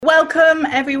welcome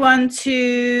everyone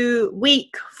to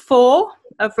week 4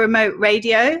 of remote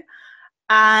radio,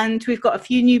 and we've got a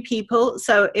few new people,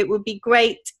 so it would be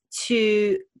great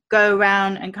to go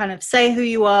around and kind of say who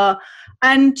you are,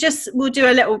 and just we'll do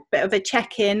a little bit of a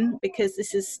check-in because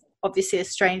this is obviously a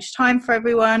strange time for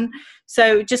everyone,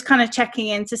 so just kind of checking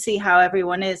in to see how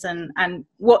everyone is and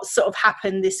what sort of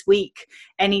happened this week,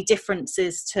 any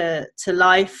differences to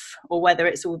life, or whether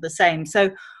it's all the same. So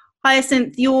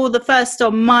Hyacinth, you're the first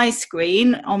on my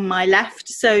screen on my left,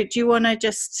 so do you want to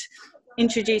just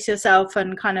introduce yourself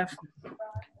and kind of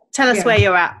tell us where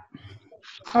you're at?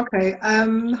 Okay.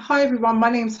 Hi everyone,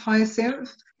 my name's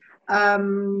Hyacinth.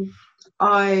 I'm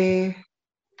actually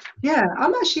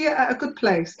at a good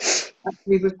place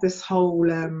actually with this whole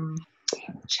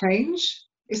change.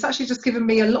 It's actually just given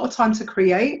me a lot of time to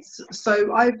create.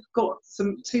 So I've got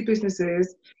 2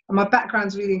 businesses and my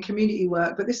background's really in community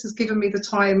work, but this has given me the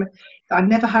time that I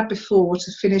never had before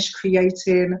to finish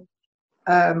creating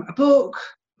a book,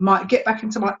 might get back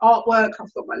into my artwork.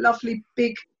 I've got my lovely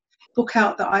big book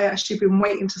out that I actually been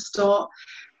waiting to start,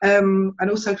 and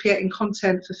also creating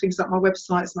content for things like my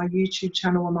websites, my YouTube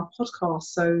channel and my podcast.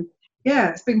 So yeah,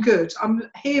 it's been good. I'm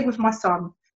here with my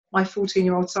son, my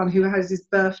 14-year-old son, who has his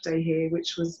birthday here,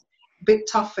 which was a bit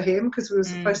tough for him because we were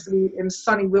supposed to be in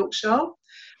sunny Wiltshire,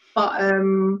 but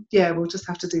we'll just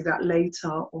have to do that later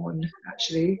on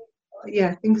actually. But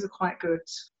yeah, things are quite good.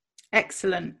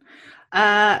 Excellent.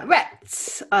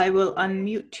 Rhett, I will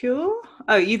unmute you.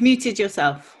 Oh, you've muted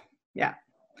yourself. Yeah,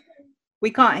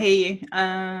 we can't hear you.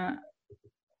 Well,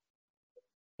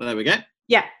 there we go.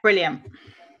 Yeah, brilliant.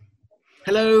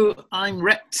 Hello, I'm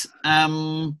Rhett.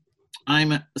 I'm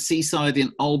at the Seaside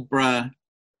in Aldborough.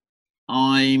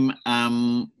 I'm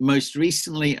most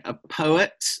recently a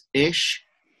poet-ish.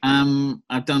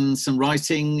 I've done some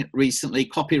writing recently,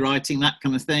 copywriting, that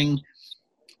kind of thing.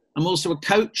 I'm also a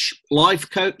coach, life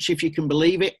coach, if you can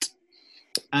believe it.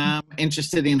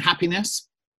 Interested in happiness.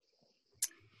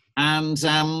 And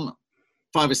 5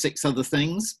 or 6 other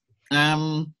things.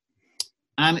 And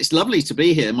it's lovely to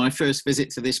be here, my first visit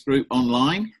to this group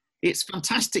online. It's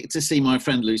fantastic to see my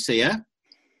friend Lucia.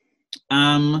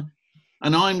 And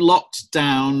I'm locked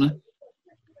down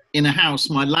in a house.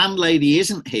 My landlady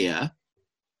isn't here,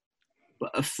 but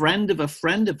a friend of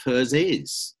hers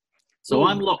is. So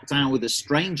I'm locked down with a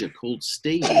stranger called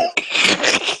Steve.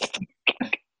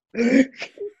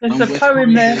 There's a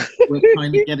poem there. We're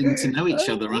kind of getting to know each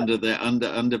other under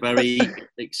very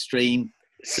extreme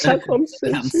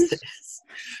circumstances.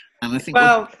 And I think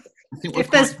we're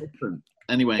quite different.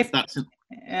 Anyway,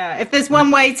 if there's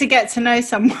one way to get to know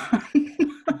someone,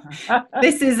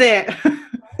 this is it.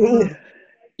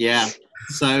 Yeah.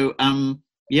 So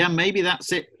maybe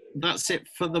that's it. That's it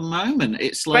for the moment.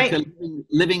 It's like a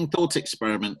living thought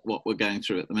experiment what we're going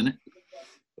through at the minute.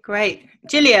 Great.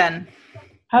 Gillian.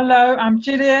 Hello, I'm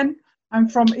Gillian. I'm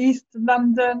from East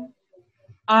London.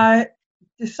 I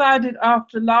decided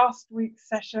after last week's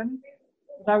session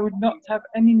that I would not have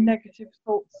any negative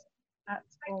thoughts at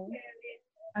all.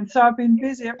 And so I've been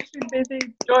busy. I've just been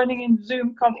busy joining in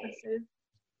Zoom conferences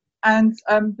and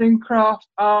doing craft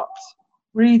art,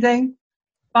 reading,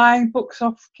 buying books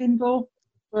off Kindle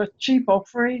for cheap or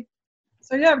free.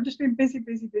 So yeah, I've just been busy.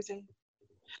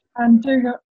 And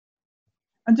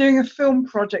doing a film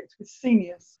project with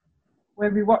seniors where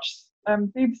we watch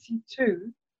BBC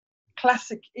 2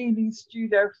 classic Ealing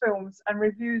Studio films and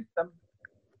reviewed them.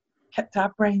 Kept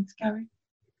our brains going.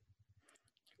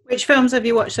 Which films have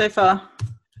you watched so far?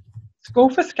 School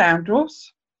for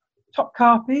Scoundrels, Top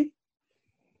Carpy.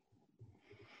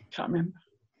 Can't remember.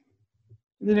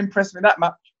 It didn't impress me that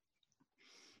much.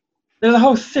 There's a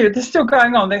whole series. They're still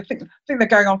going on. I think they're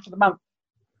going on for the month.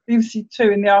 BBC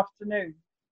 2 in the afternoon.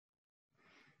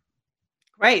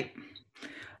 Great.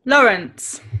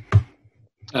 Lawrence.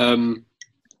 Hello,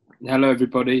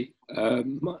 everybody.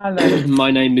 Hello.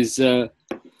 My name is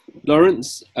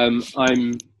Lawrence. I'm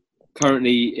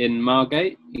currently in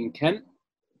Margate in Kent.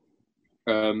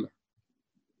 Hello.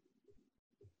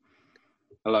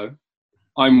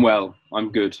 I'm well.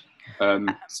 I'm good.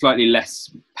 Slightly less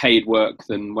paid work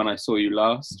than when I saw you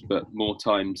last, but more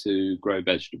time to grow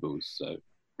vegetables. So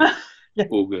Yeah.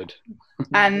 All good.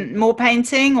 And more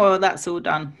painting, or that's all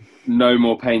done? No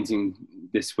more painting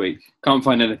this week. Can't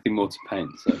find anything more to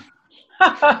paint. So.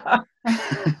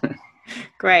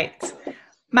 Great.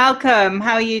 Malcolm,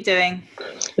 how are you doing?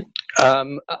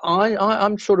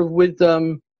 I'm sort of with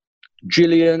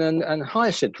Gillian and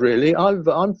Hyacinth, really.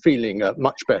 I'm feeling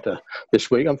much better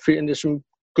this week. I'm feeling there's some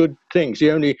good things.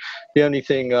 The only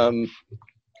thing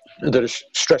that has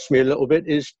stressed me a little bit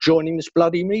is joining this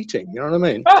bloody meeting. You know what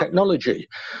I mean? Technology.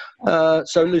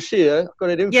 So Lucia, I've got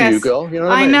it in for you, girl. You know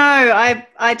what I mean? know.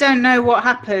 I don't know what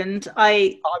happened.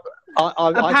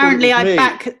 Apparently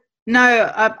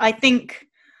I think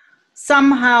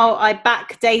somehow I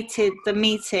backdated the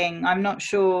meeting. I'm not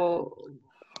sure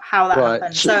how that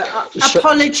happened. So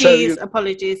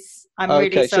apologies. I'm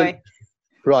really sorry.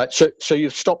 So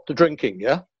you've stopped the drinking,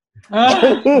 yeah?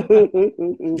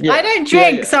 I don't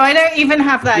drink, so I don't even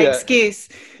have that excuse.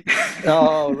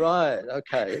 Oh, right.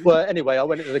 Okay. Well, anyway, I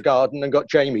went into the garden and got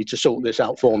Jamie to sort this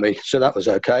out for me, so that was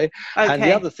okay. And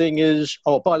the other thing is,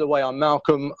 by the way, I'm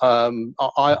Malcolm. I'm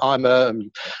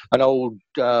an old,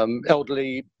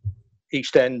 elderly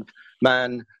East End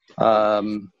man,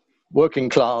 working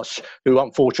class, who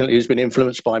unfortunately has been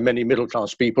influenced by many middle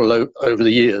class people over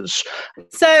the years.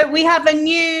 So we have a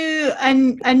new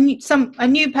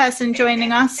person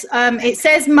joining us. It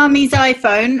says Mummy's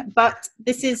iPhone, but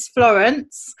this is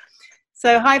Florence.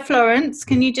 So hi, Florence.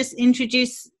 Can you just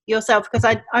introduce yourself? Because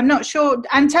I'm not sure.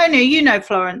 Antonio, you know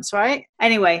Florence, right?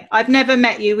 Anyway, I've never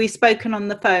met you. We've spoken on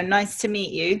the phone. Nice to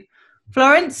meet you.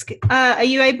 Florence, are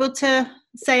you able to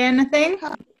say anything?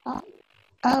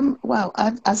 Well,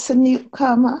 as a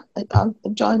newcomer, I'm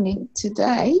joining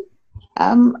today.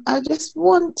 I just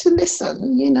want to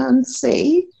listen, and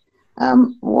see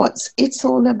what it's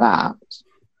all about.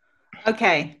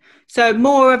 Okay, so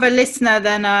more of a listener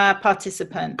than a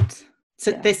participant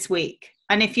this week.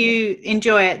 And if you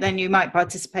enjoy it, then you might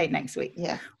participate next week.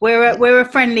 Yeah, we're a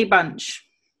friendly bunch.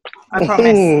 I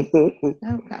promise.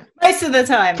 Okay.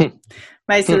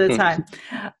 Most of the time.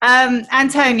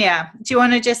 Antonia, do you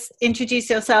want to just introduce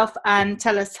yourself and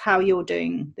tell us how you're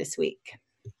doing this week?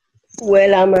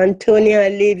 Well, I'm Antonia, I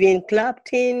live in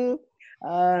Clapton,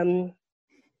 and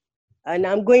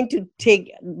I'm going to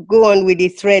go on with the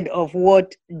thread of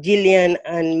what Gillian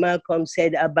and Malcolm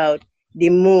said about the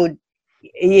mood,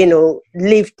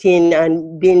 lifting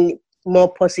and being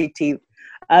more positive.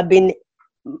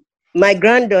 My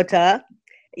granddaughter,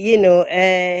 he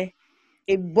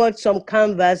bought some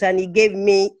canvas and she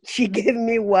gave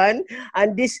me one.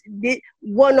 And this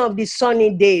one of the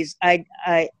sunny days, I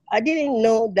didn't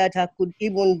know that I could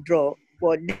even draw,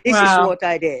 but this is what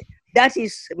I did. That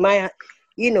is my,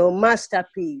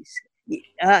 masterpiece.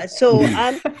 So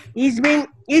he's been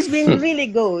really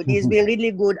good. He's been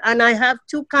really good. And I have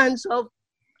 2 cans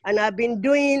and I've been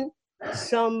doing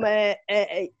some,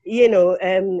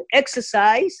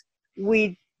 exercise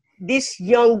with this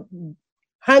young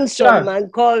handsome man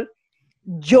called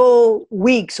Joe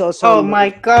Weeks or something. Oh my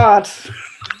God!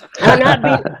 And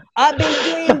I've been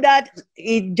doing that.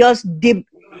 It just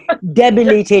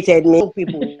debilitated me,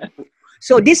 people.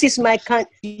 So this is my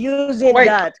using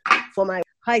that for my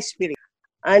high spirit,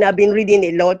 and I've been reading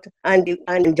a lot and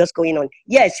just going on.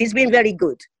 Yes, it's been very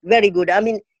good, very good. I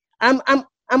mean, I'm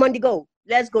on the go.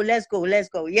 Let's go.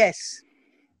 Yes,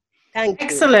 thank you.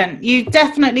 Excellent. You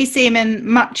definitely seem in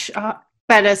much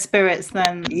better spirits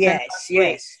than yes.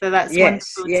 So that's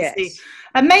wonderful to see.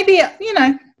 And maybe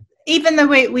even though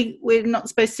we're not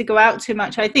supposed to go out too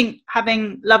much, I think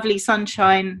having lovely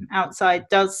sunshine outside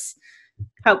does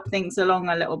help things along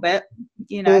a little bit.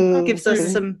 Gives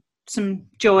us some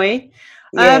joy.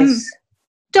 Yes.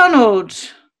 Donald,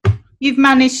 you've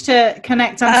managed to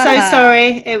connect. I'm so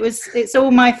sorry. It's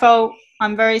all my fault.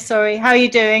 I'm very sorry. How are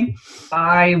you doing?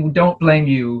 I don't blame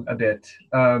you a bit.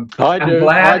 I'm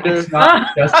glad it's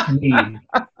not just me.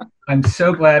 I'm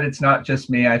so glad it's not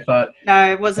just me. I thought,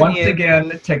 no, it wasn't once you.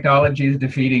 again, technology is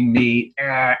defeating me.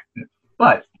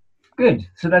 But good.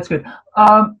 So that's good.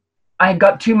 I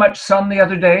got too much sun the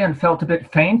other day and felt a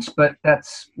bit faint, but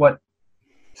that's what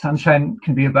sunshine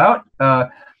can be about.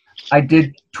 I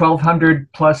did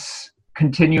 1,200 plus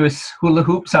continuous hula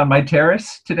hoops on my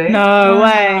terrace today. No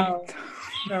way.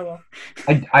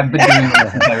 I've been doing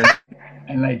that,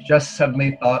 and I just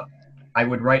suddenly thought I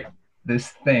would write this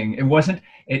thing. It wasn't.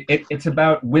 It's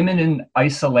about women in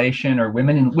isolation or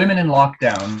women in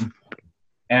lockdown,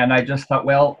 and I just thought,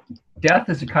 well, death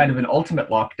is a kind of an ultimate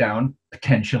lockdown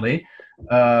potentially,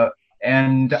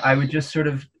 and I would just sort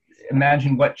of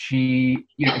imagine what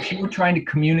if she were trying to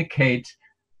communicate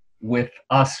with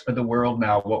us or the world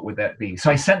now, what would that be?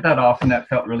 So I sent that off, and that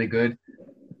felt really good.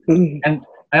 And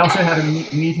I also had a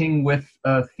meeting with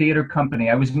a theater company.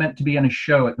 I was meant to be in a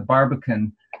show at the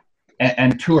Barbican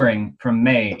and touring from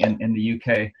May in the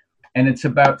UK. And it's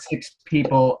about 6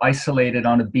 people isolated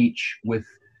on a beach with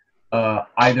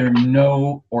either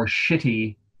no or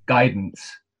shitty guidance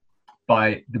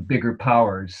by the bigger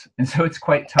powers. And so it's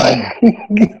quite timely.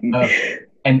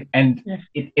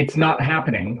 it's not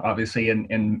happening, obviously,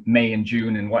 in May and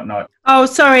June and whatnot. Oh,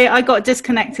 sorry, I got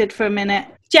disconnected for a minute.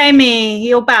 Jamie,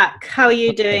 you're back. How are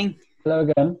you doing? Hello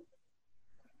again.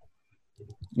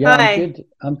 Yeah, Hi.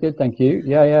 I'm good, thank you.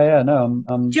 Yeah. No,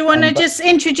 I'm Do you want to just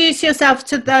introduce yourself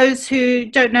to those who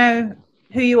don't know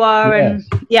who you are? Yes.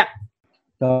 And yeah.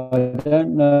 So I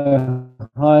don't know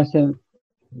Hyacinth,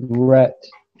 Rhett,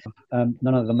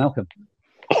 none of them, Malcolm.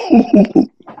 I'm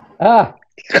glad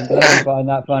you find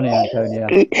that funny, Antonia.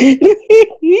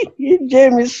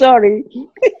 Jamie, sorry.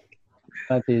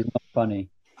 That is not funny,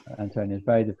 Antonia. It's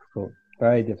very difficult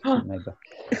neighbour.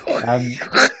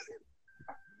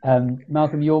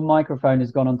 Malcolm, your microphone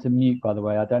has gone onto mute, by the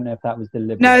way. I don't know if that was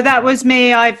deliberate. No, that was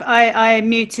me. I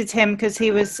muted him because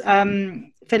he was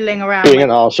fiddling around. Being an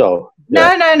arsehole. No,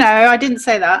 I didn't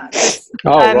say that. Just,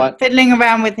 right. Fiddling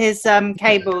around with his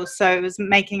cables, so it was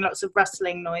making lots of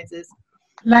rustling noises.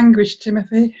 Languish,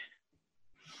 Timothy.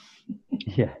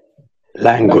 Yeah.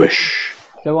 Languish.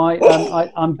 So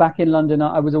I'm back in London.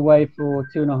 I was away for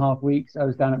 2.5 weeks. I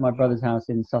was down at my brother's house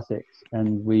in Sussex,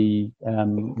 and we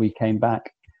came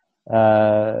back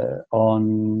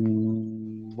on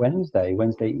Wednesday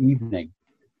evening.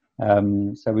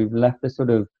 So we've left there's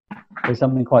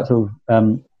something quite sort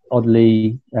of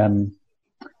oddly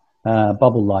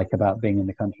bubble-like about being in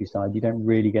the countryside. You don't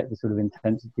really get the sort of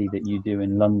intensity that you do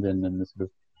in London, and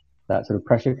that sort of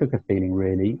pressure cooker feeling,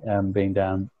 really, being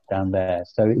down there.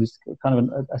 So it was kind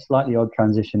of a slightly odd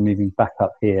transition moving back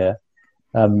up here.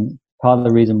 Part of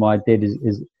the reason why I did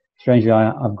is strangely,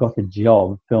 I've got a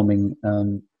job filming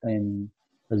in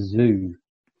a zoo,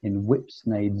 in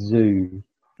Whipsnade Zoo,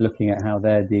 looking at how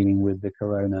they're dealing with the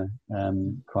corona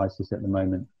crisis at the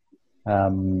moment.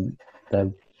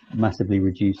 They've massively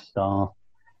reduced staff.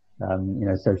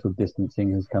 Social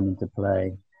distancing has come into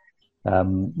play.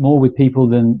 More with people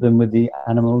than with the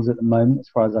animals at the moment, as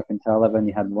far as I can tell. I've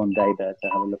only had one day there to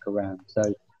have a look around. So,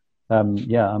 I'm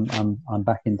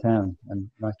back in town, and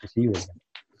nice to see you again.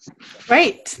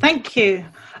 Great, thank you.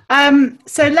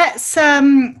 So let's.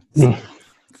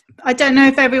 I don't know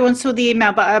if everyone saw the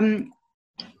email, but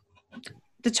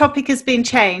the topic has been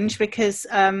changed because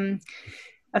a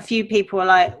few people are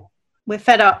like, we're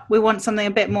fed up. We want something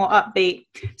a bit more upbeat.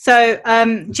 So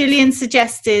Gillian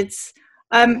suggested.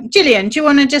 Gillian, do you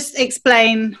want to just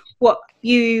explain what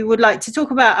you would like to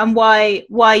talk about and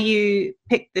why you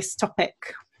picked this topic?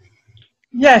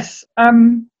 Yes,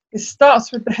 it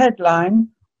starts with the headline,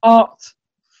 Art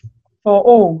for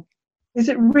All. Is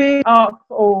it really art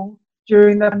for all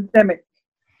during the pandemic?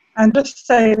 And just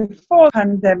say before the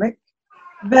pandemic,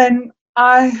 then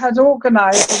I had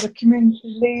organised as a community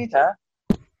leader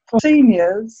for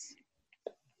seniors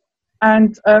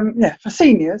and for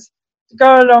seniors to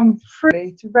go along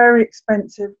freely to very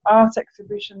expensive art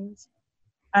exhibitions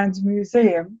and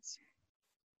museums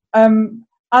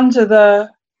under the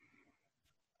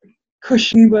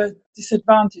cushion. We were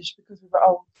disadvantaged because we were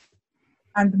old,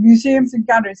 and the museums and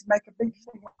galleries make a big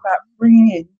thing about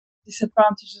bringing in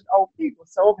disadvantaged and old people,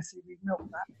 so obviously we've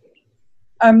milked that.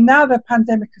 Now the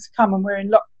pandemic has come and we're in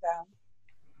lockdown,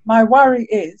 my worry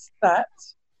is that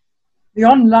the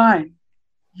online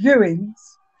viewings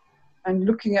and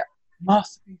looking at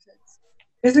masterpieces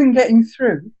isn't getting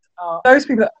through. Those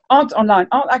people that aren't online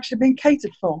aren't actually being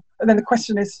catered for. And then the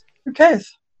question is, who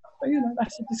cares? But,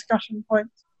 that's a discussion point.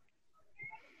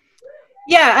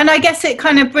 Yeah, and I guess it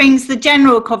kind of brings the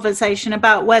general conversation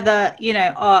about whether,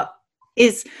 art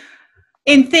is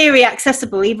in theory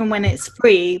accessible even when it's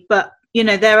free, but,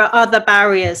 there are other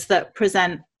barriers that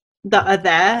are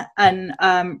there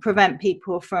and prevent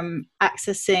people from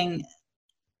accessing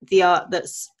the art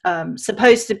that's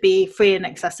supposed to be free and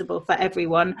accessible for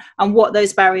everyone, and what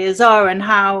those barriers are and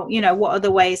how, what are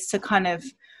the ways to kind of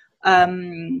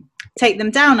take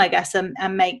them down, I guess, and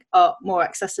make art more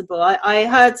accessible. I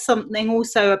heard something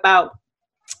also about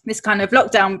this kind of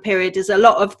lockdown period is a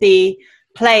lot of the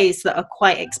plays that are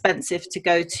quite expensive to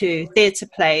go to, theatre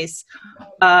plays,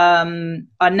 are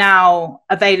now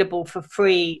available for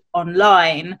free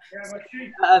online.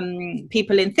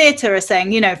 People in theatre are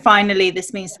saying, finally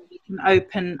this means that we can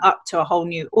open up to a whole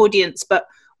new audience, but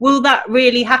will that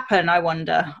really happen, I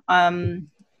wonder? I'm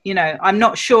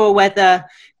not sure whether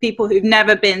people who've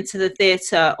never been to the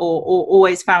theatre or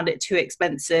always found it too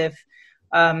expensive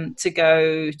to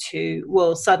go to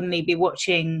will suddenly be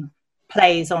watching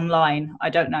plays online. I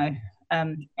don't know.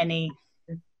 Any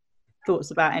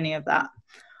thoughts about any of that?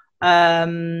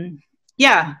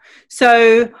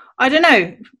 So I don't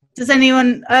know. Does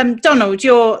anyone? Donald,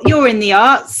 you're in the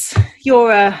arts.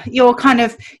 You're kind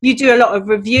of, you do a lot of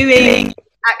reviewing,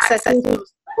 access,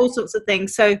 all sorts of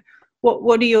things. So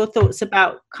What are your thoughts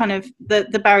about kind of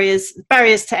the barriers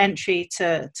to entry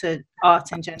to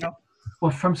art in general?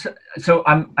 Well, so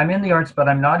I'm in the arts, but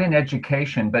I'm not in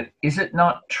education. But is it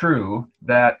not true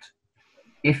that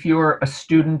if you're a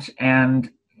student and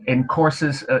in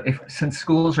courses, since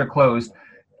schools are closed,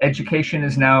 education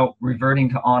is now reverting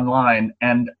to online?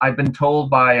 And I've been told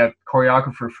by a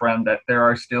choreographer friend that there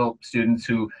are still students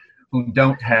who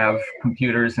don't have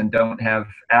computers and don't have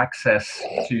access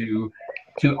to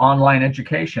online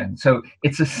education. So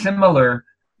it's a similar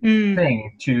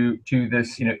thing to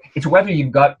this, it's whether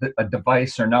you've got a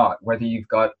device or not, whether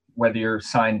you're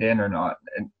signed in or not,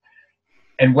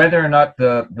 and whether or not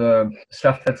the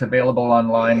stuff that's available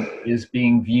online is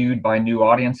being viewed by new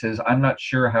audiences. I'm not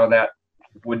sure how that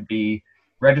would be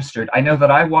registered. I know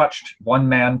that I watched One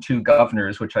Man, Two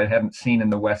Governors, which I hadn't seen in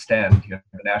the West End, the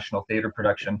National Theatre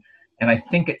production, and I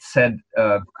think it said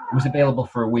it was available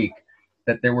for a week,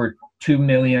 that there were 2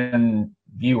 million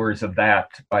viewers of that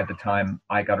by the time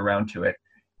I got around to it.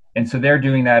 And so they're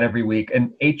doing that every week.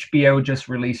 And HBO just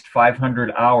released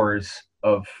 500 hours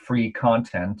of free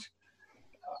content.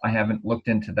 I haven't looked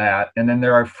into that. And then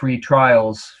there are free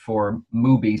trials for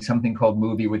Mubi, something called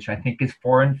Mubi, which I think is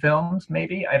foreign films,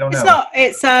 maybe? I don't know.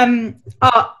 It's not. It's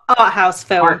art house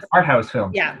film. Art house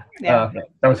film. Yeah.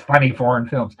 That was funny, foreign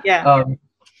films. Yeah.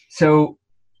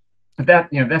 But that,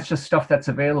 that's just stuff that's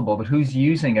available, but who's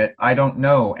using it? I don't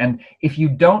know. And if you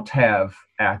don't have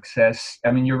access,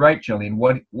 I mean, you're right, Jillian,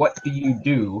 what do you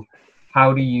do?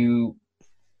 How do you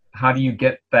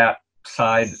get that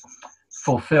side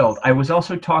fulfilled? I was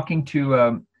also talking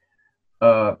to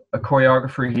a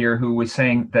choreographer here who was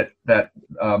saying that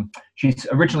she's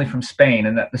originally from Spain,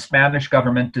 and that the Spanish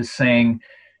government is saying,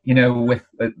 with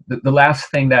the last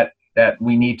thing that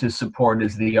we need to support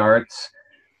is the arts.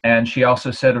 And she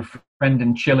also said, a friend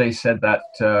in Chile said that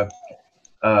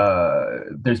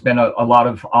there's been a lot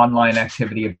of online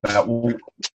activity about, well,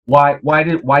 why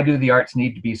do the arts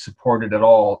need to be supported at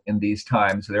all in these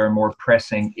times? There are more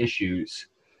pressing issues.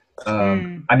 I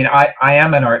mean, I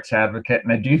am an arts advocate,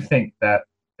 and I do think that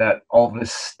all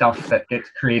this stuff that gets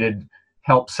created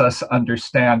helps us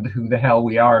understand who the hell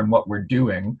we are and what we're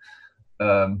doing.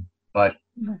 But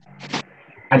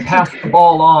I pass the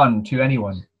ball on to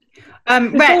anyone.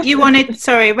 Rhett, you wanted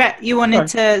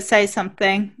to say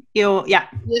something. Yeah,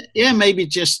 maybe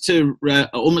just to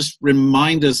almost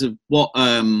remind us of what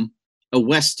a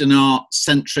Western art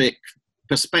centric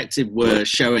perspective we're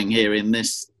showing here in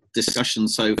this discussion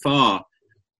so far.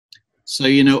 So,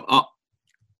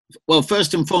 well,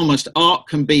 first and foremost, art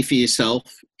can be for yourself,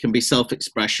 can be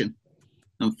self-expression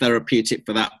and therapeutic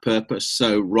for that purpose.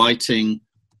 So writing,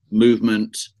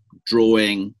 movement,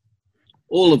 drawing,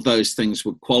 all of those things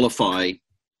would qualify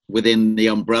within the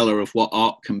umbrella of what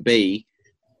art can be.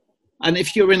 And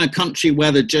if you're in a country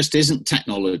where there just isn't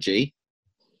technology,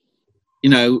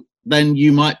 then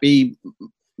you might be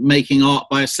making art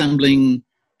by assembling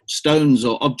stones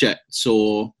or objects,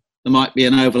 or there might be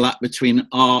an overlap between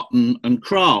art and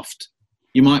craft.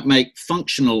 You might make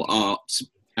functional art,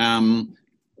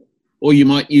 or you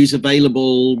might use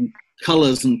available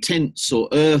colors and tints or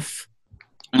earth.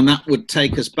 And that would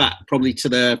take us back probably to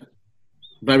the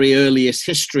very earliest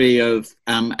history of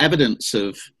evidence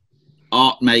of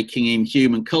art making in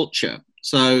human culture.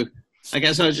 So I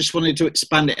guess I just wanted to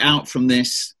expand it out from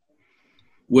this.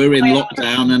 We're in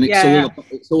lockdown, and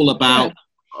it's all about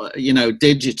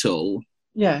digital.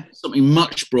 Yeah. Something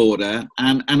much broader,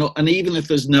 and even if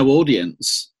there's no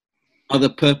audience, other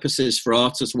purposes for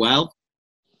art as well.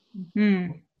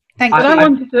 Mm-hmm.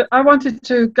 I wanted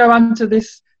to go onto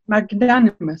this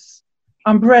magnanimous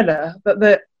umbrella that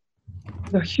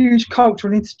the huge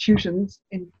cultural institutions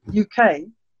in UK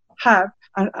have,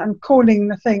 and calling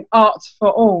the thing art for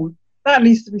all. That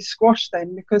needs to be squashed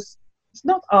then, because it's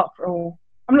not art for all.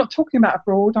 I'm not talking about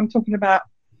abroad, I'm talking about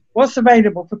what's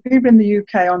available for people in the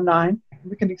UK online.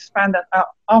 We can expand that out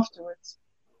afterwards.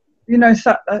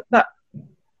 So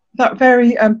that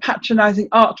very patronising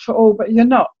art for all, but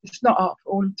it's not art for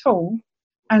all at all.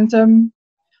 And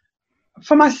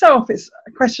for myself, it's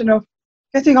a question of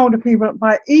getting hold of people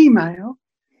by email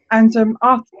and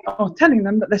or telling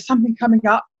them that there's something coming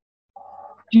up.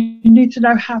 You need to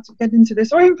know how to get into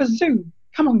this, or even for Zoom.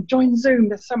 Come on, join Zoom.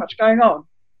 There's so much going on.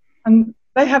 And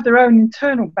they have their own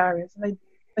internal barriers, and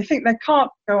they think they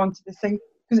can't go onto this thing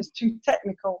because it's too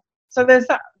technical. So there's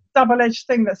that double-edged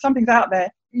thing that something's out there,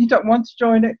 you don't want to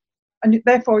join it, and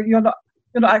therefore you're not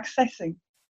accessing.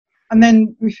 And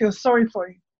then we feel sorry for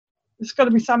you. There's got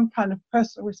to be some kind of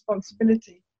personal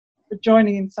responsibility for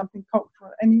joining in something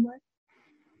cultural anyway.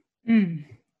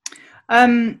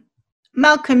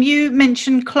 Malcolm, you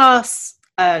mentioned class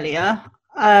earlier.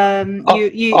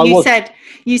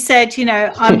 You said, you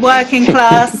know, I'm working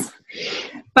class,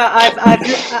 but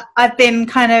I've been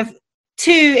kind of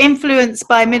too influenced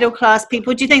by middle class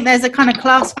people. Do you think there's a kind of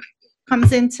class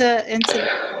comes into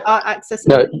art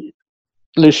accessibility?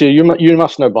 No, Lucia, you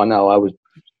must know by now I was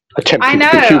attempting to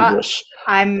be humorous.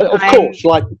 Of course,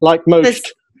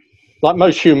 like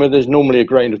most humour, there's normally a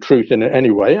grain of truth in it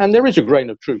anyway, and there is a grain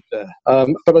of truth there.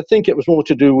 But I think it was more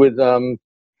to do with,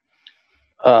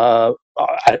 as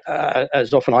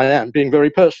often I am, being very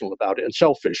personal about it and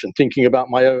selfish, and thinking about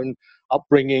my own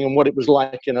upbringing and what it was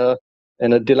like in a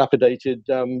dilapidated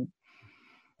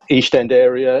East End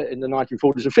area in the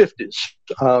 1940s and 50s,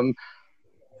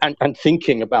 and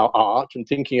thinking about art and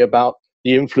thinking about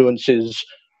the influences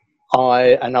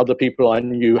I and other people I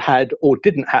knew had or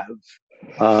didn't have.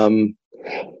 I mean,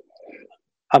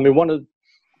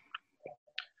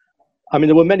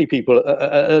 there were many people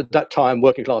at that time,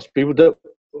 working class people, that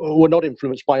were not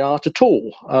influenced by art at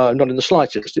all, not in the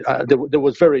slightest. There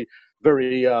was very,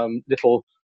 very little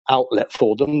outlet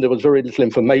for them. There was very little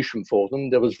information for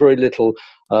them. There was very little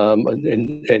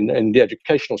in the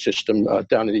educational system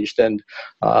down in the East End.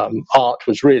 Art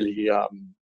was really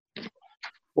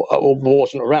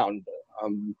wasn't around.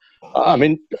 I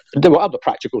mean, there were other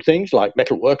practical things like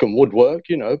metalwork and woodwork,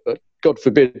 you know, but God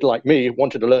forbid, like me,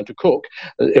 wanted to learn to cook.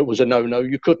 It was a no-no,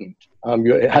 you couldn't.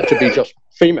 It had to be just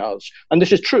females. And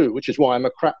this is true, which is why I'm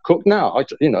a crap cook now,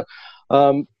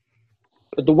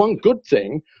 but the one good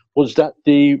thing was that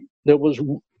there was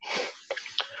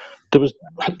the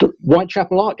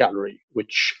Whitechapel Art Gallery,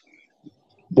 which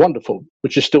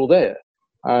is still there.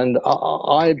 And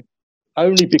I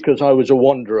only because I was a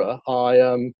wanderer,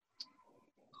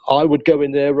 I would go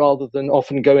in there rather than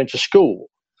often go into school,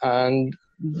 and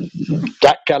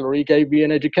that gallery gave me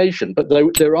an education. But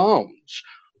their arms,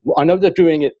 I know they're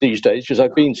doing it these days because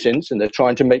I've been since, and they're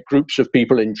trying to make groups of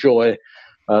people enjoy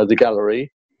the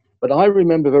gallery. But I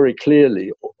remember very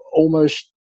clearly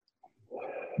almost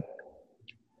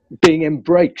being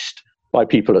embraced by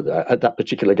people at that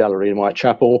particular gallery in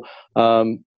Whitechapel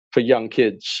for young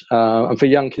kids, and for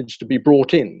young kids to be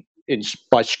brought in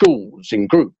by schools in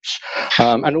groups,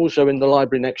 and also in the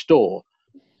library next door.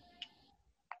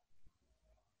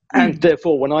 And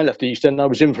therefore, when I left the East End, I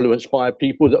was influenced by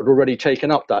people that had already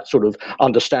taken up that sort of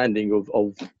understanding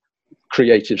of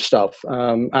creative stuff,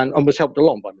 and was helped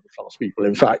along by middle class people,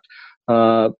 in fact.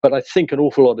 But I think an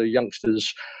awful lot of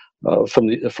youngsters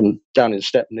from down in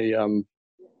Stepney,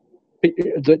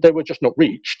 they were just not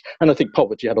reached, and I think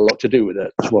poverty had a lot to do with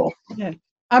it as well. Yeah.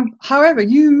 However,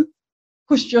 you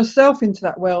pushed yourself into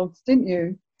that world, didn't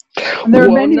you? And there are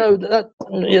many. No,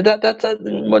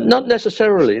 not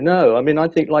necessarily. No, I mean, I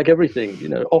think like everything, you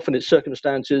know, often it's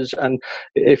circumstances, and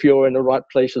if you're in the right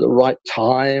place at the right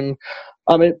time.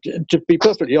 I mean, to be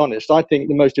perfectly honest, I think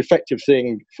the most effective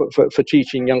thing for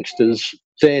teaching youngsters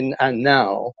then and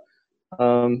now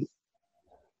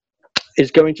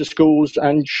is going to schools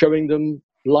and showing them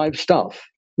live stuff,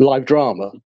 live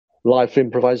drama, live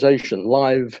improvisation,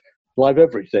 live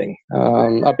everything.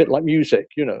 A bit like music,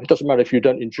 you know, it doesn't matter if you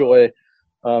don't enjoy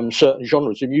certain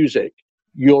genres of music.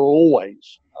 You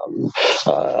always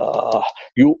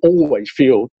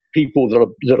feel people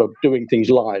that are doing things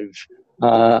live,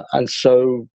 and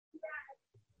so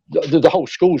the whole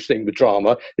schools thing with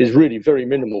drama is really very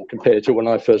minimal compared to when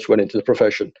I first went into the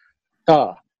profession.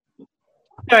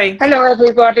 Sorry. Hello,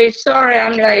 everybody. Sorry,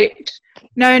 I'm late.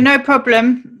 No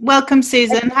problem. Welcome,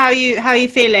 Susan. How are you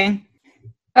feeling?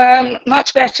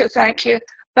 Much better, thank you.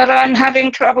 But I'm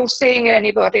having trouble seeing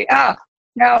anybody.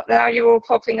 Now you're all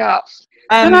popping up.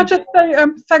 Can I just say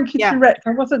thank you to Rhett?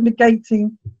 I wasn't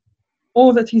negating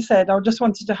all that he said. I just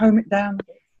wanted to home it down.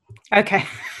 Okay,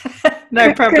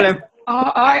 no problem.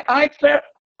 I'd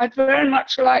very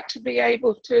much like to be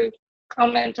able to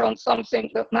comment on something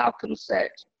that Malcolm said.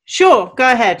 Sure,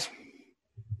 go ahead.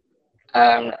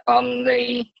 On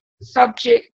the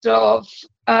subject of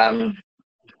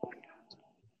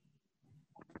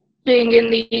being in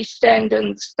the East End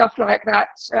and stuff like that,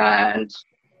 and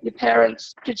your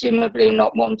parents presumably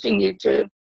not wanting you to.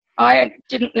 I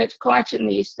didn't live quite in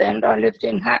the East End. I lived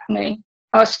in Hackney.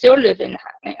 I still live in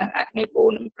Hackney, Hackney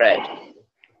born and bred.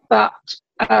 But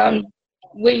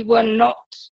we were not,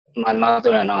 my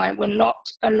mother and I were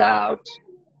not allowed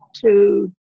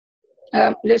to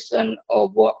listen or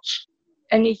watch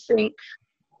anything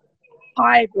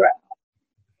highbrow.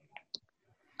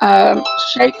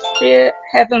 Shakespeare,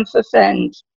 heaven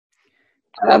forfend.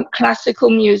 Classical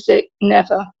music,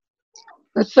 never.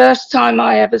 The first time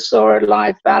I ever saw a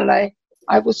live ballet,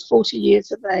 I was 40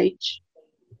 years of age.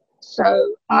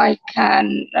 So I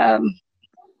can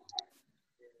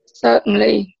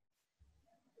certainly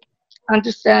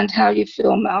understand how you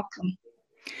feel, Malcolm.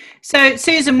 So,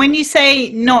 Susan, when you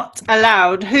say not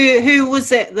allowed, who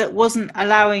was it that wasn't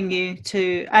allowing you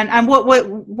to? And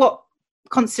what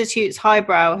constitutes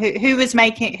highbrow? Who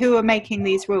were making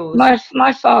these rules?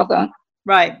 My father.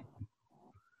 Right.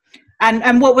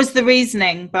 And what was the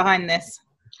reasoning behind this?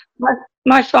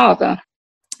 My father.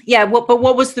 Yeah. But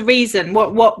what was the reason?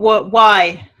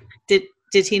 Why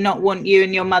did he not want you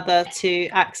and your mother to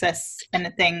access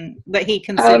anything that he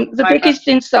considered? The biggest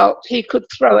insult he could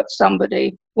throw at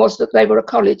somebody was that they were a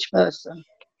college person.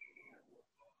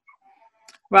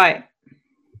 Right.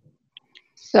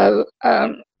 So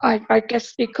I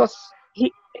guess because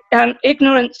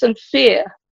ignorance and fear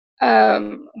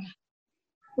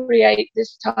create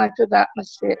this type of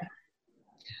atmosphere,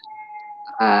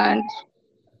 and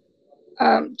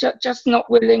just not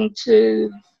willing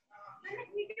to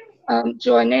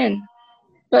join in.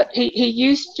 But he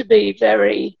used to be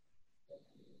very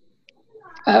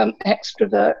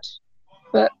extrovert,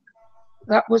 but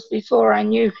that was before I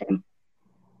knew him.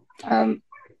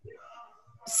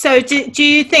 So do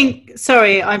you think,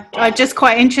 sorry, I'm just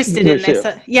quite interested in this.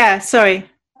 Yeah, sorry,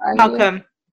 Malcolm.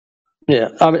 Yeah,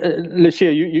 Lucia,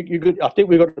 I think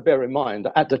we've got to bear in mind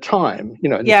that at the time,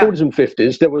 in the 40s and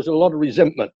 50s, there was a lot of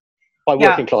resentment by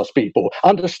working class people,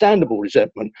 understandable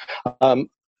resentment,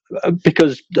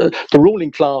 because the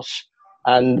ruling class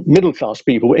and middle class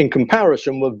people, in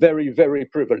comparison, were very, very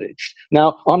privileged.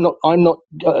 Now, I'm not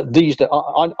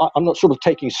sort of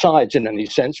taking sides in any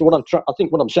sense. I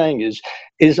think what I'm saying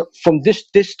is from this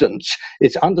distance,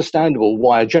 it's understandable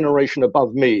why a generation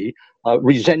above me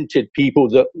resented people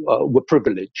that were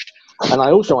privileged. And I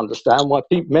also understand why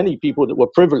many people that were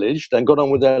privileged and got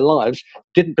on with their lives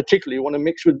didn't particularly want to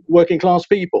mix with working class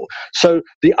people. So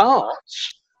the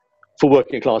arts for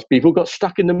working class people got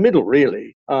stuck in the middle,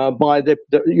 really, by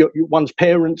one's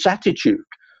parents' attitude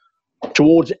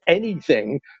towards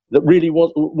anything that really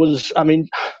was. I mean,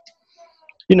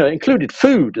 included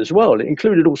food as well. It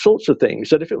included all sorts of things.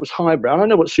 That if it was highbrow, I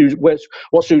know what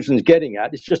Susan's getting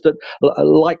at. It's just that,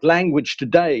 like language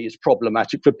today is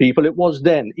problematic for people, it was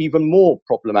then even more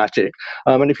problematic.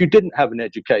 And if you didn't have an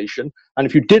education, and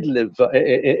if you did live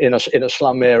in a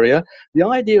slum area, the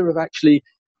idea of actually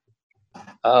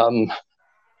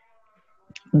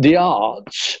the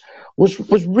arts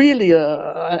was really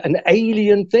an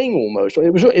alien thing almost.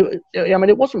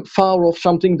 It wasn't far off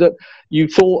something that you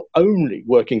thought only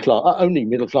working class, only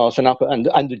middle class and upper and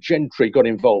the gentry got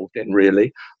involved in,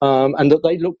 really, and that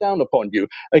they looked down upon you.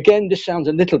 Again, this sounds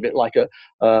a little bit like a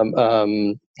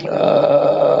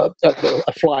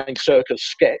flying circus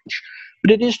sketch,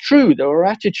 but it is true. There are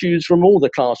attitudes from all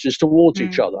the classes towards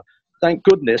each other. Thank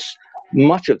goodness,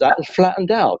 much of that has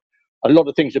flattened out. A lot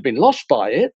of things have been lost by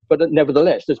it, but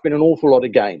nevertheless, there's been an awful lot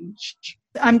of gains.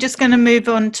 I'm just going to move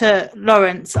on to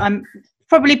Lawrence. I'm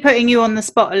probably putting you on the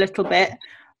spot a little bit,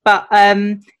 but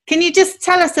can you just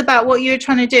tell us about what you were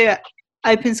trying to do at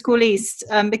Open School East?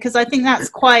 Because I think that's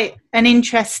quite an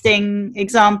interesting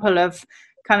example of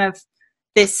kind of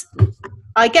this,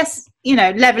 I guess,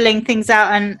 levelling things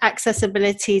out and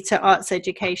accessibility to arts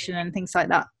education and things like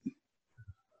that.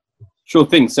 Sure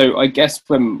thing. So I guess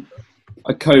when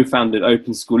I co-founded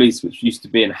Open School East, which used to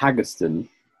be in Haggerston,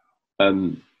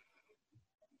 in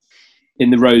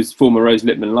the former Rose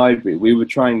Lippman Library, we were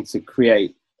trying to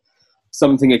create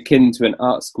something akin to an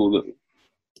art school that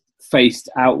faced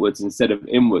outwards instead of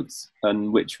inwards,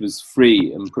 and which was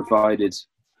free and provided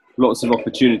lots of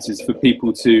opportunities for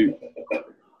people to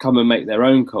come and make their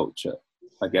own culture,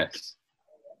 I guess.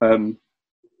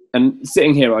 And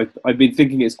sitting here, I've been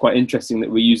thinking it's quite interesting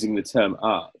that we're using the term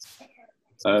art.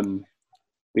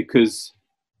 Because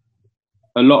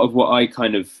a lot of what I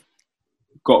kind of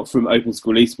got from Open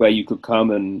School East, where you could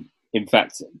come and, in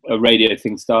fact, a radio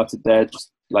thing started there,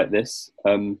 just like this.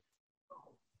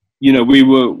 We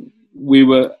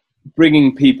were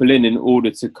bringing people in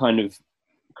order to kind of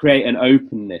create an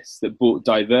openness that brought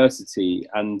diversity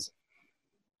and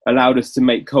allowed us to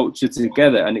make culture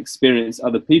together and experience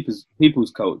other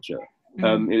people's culture.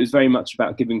 It was very much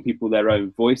about giving people their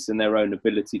own voice and their own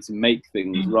ability to make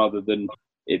things rather than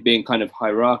it being kind of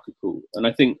hierarchical. And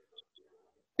I think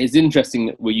it's interesting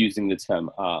that we're using the term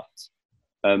art,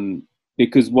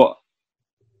 because what,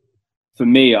 for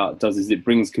me, art does is it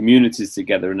brings communities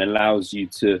together and allows you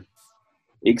to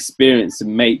experience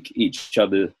and make each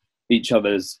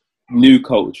other's new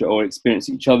culture or experience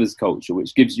each other's culture,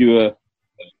 which gives you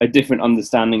a different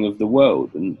understanding of the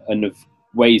world and of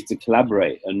ways to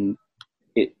collaborate. And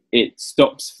it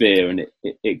stops fear and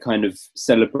it kind of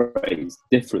celebrates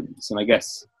difference. And I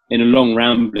guess in a long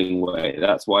rambling way,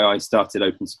 that's why I started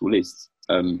Open School East.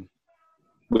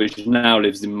 which now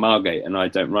lives in Margate, and I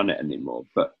don't run it anymore.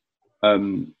 But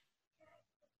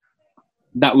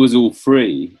that was all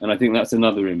free, and I think that's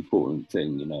another important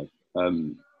thing, you know,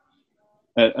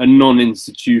 a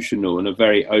non-institutional and a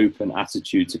very open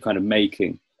attitude to kind of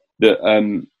making that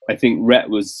I think Rhett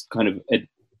was kind of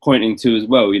pointing to as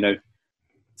well. You know,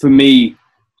 for me,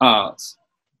 art,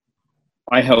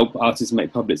 I help artists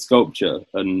make public sculpture,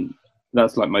 and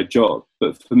that's like my job.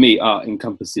 But for me, art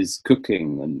encompasses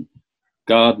cooking and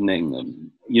gardening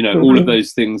and, you know, all of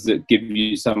those things that give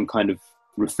you some kind of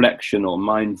reflection or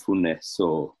mindfulness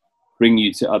or bring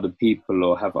you to other people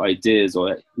or have ideas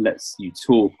or lets you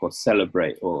talk or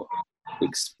celebrate or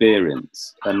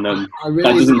experience. And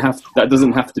that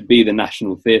doesn't have to be the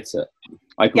National Theatre.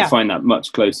 I can find that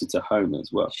much closer to home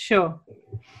as well. Sure.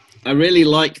 I really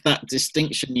like that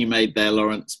distinction you made there,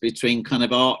 Lawrence, between kind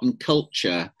of art and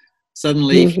culture.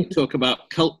 Suddenly, if you talk about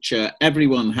culture,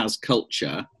 everyone has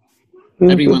culture.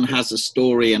 Everyone has a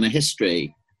story and a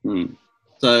history.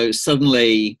 So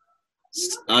suddenly,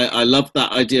 I love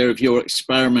that idea of your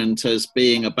experiment as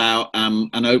being about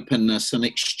an openness and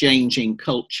exchanging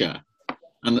culture,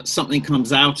 and that something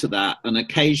comes out of that, and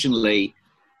occasionally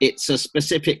it's a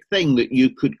specific thing that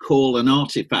you could call an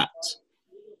artifact.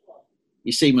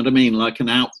 You see what I mean? Like an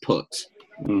output.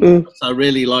 So I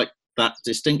really like that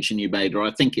distinction you made, or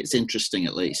I think it's interesting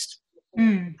at least.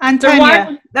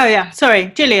 Antonia. Oh yeah,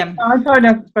 sorry, Gillian. Antonia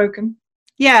hasn't spoken.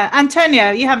 Yeah,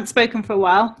 Antonia, you haven't spoken for a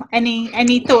while.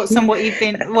 Any thoughts on what we've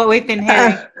been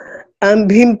hearing? I'm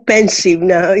being pensive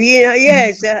now. You know,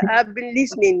 yes, I've been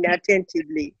listening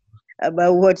attentively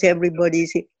about what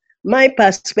everybody's saying. My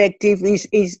perspective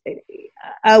is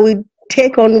I will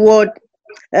take on what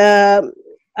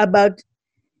about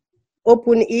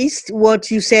Open East, what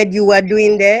you said you were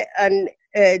doing there, and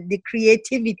the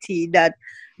creativity that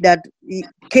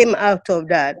came out of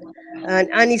that,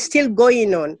 and it's still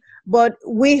going on. But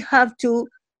we have to,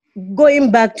 going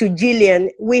back to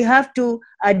Gillian, we have to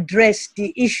address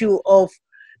the issue of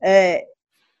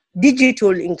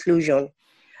digital inclusion.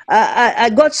 I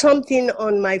got something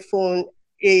on my phone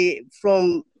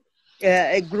from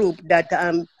a group that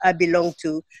I belong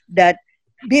to, that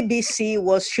BBC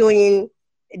was showing,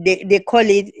 they call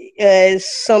it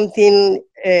something,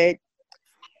 they're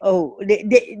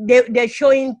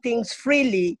showing things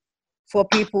freely for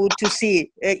people to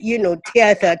see, you know,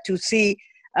 theater, to see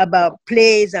about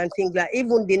plays and things like.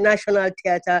 Even the National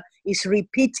Theatre is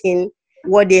repeating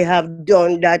what they have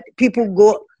done, that people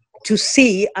go to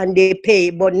see and they pay,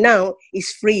 but now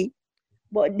it's free.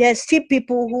 But there's still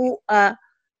people who are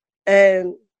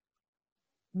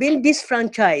being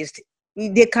disfranchised.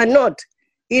 They cannot,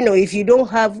 you know, if you don't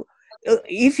have,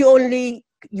 if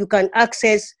you can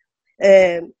access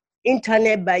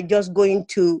internet by just going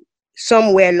to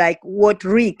somewhere like what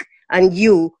Rick and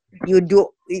you do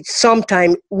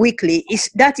sometime weekly,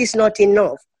 that is not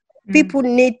enough. People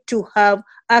need to have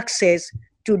access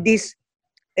to this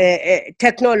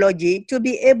technology to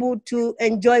be able to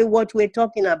enjoy what we're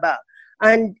talking about.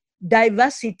 And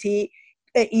diversity,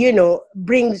 you know,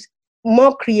 brings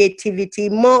more creativity,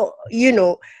 more, you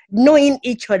know, knowing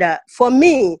each other. For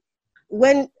me,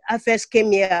 when I first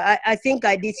came here, I think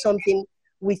I did something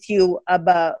with you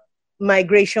about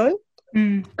migration.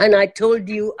 And I told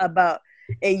you about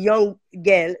a young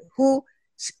girl whose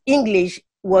English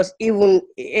was even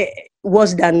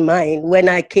worse than mine when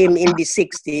I came in the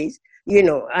 60s, you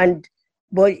know,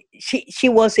 but she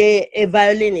was a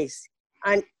violinist,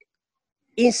 and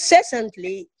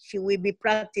incessantly she will be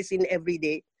practicing every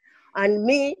day. And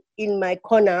me in my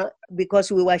corner,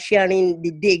 because we were sharing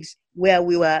the digs where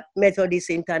we were Methodist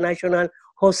International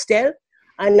Hostel,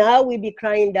 and now we be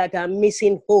crying that I'm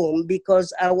missing home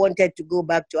because I wanted to go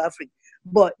back to Africa.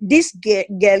 But this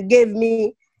girl gave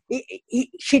me,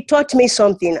 she taught me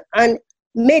something and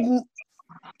made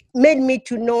me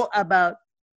to know about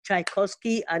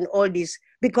Tchaikovsky and all this,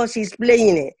 because he's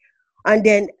playing it. And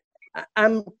then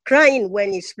I'm crying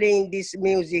when he's playing this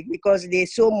music because they're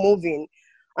so moving.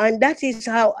 And that is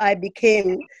how I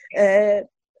became,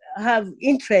 have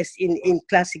interest in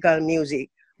classical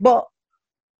music. But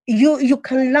you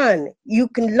can learn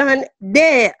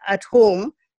there at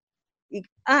home.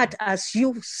 Art, as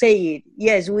you say it,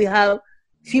 yes, we have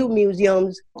few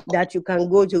museums that you can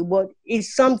go to, but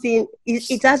it's something,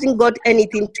 it hasn't got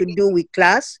anything to do with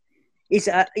class. It's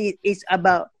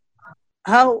about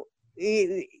how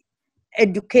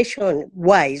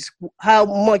education-wise, how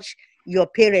much your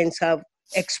parents have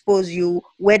exposed you,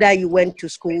 whether you went to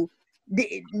school.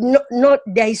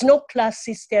 There is no class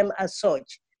system as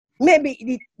such.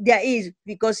 Maybe there is,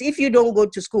 because if you don't go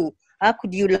to school, how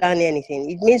could you learn anything?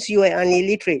 It means you are an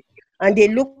illiterate. and they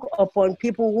look upon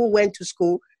people who went to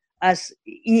school as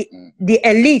the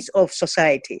elite of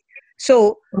society.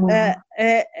 So,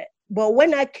 but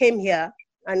when I came here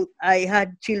and I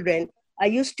had children, I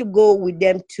used to go with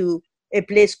them to a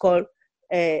place called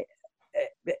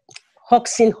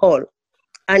Hoxton Hall,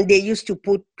 and they used to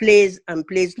put plays,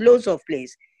 loads of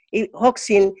plays.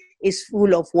 Hoxton is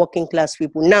full of working class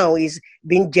people. Now it's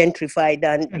been gentrified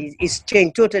and it's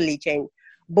changed, totally changed.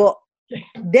 But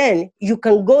then you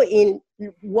can go in,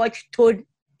 watch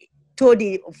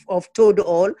Toady of Toad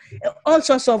Hall, all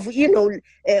sorts of,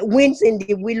 Winds in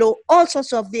the Willow, all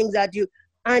sorts of things that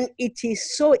and it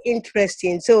is so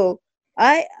interesting. So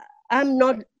I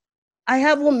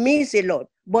haven't missed a lot,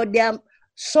 but there are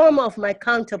some of my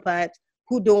counterparts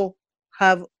who don't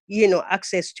have,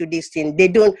 access to this thing. They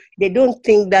don't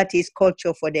think that is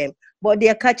culture for them, but they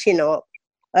are catching up.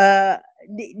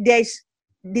 There's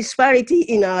disparity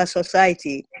in our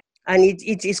society, and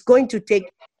it is going to take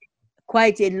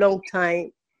quite a long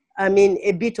time,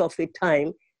 a bit of a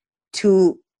time,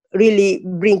 to really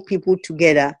bring people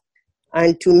together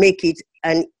and to make it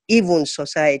an even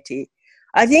society.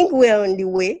 I think we're on the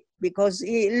way, because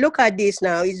look at this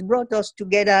now. It's brought us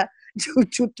together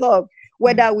to talk,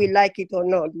 whether we like it or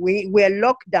not. We're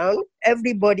locked down.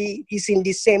 Everybody is in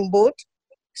the same boat.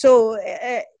 So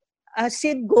I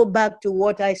still go back to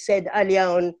what I said earlier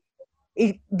on.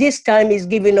 This time is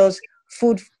giving us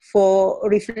food for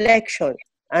reflection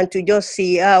and to just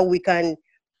see how we can,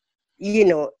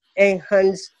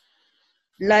 enhance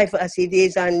life as it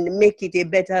is and make it a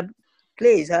better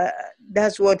place.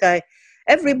 That's what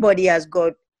everybody has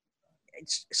got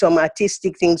some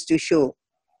artistic things to show.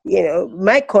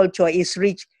 My culture is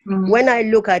rich. When I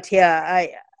look at here,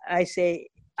 I say,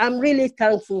 I'm really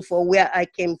thankful for where I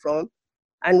came from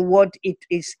and what it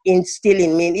is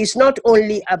instilling me. It's not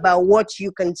only about what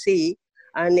you can see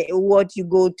and what you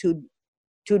go to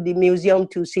the museum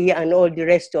to see and all the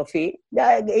rest of it.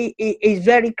 It is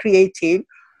very creative,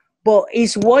 but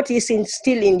it's what is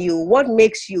instilling you, what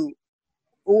makes you,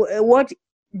 what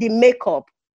the makeup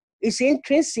is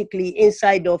intrinsically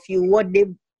inside of you, what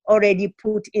they've already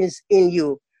put in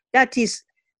you. That is,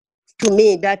 to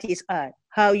me, that is art.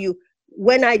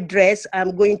 When I dress,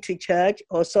 I'm going to church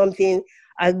or something,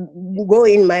 I go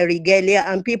in my regalia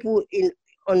and people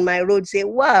on my road say,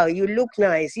 wow, you look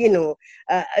nice,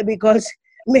 because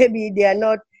maybe they are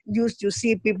not used to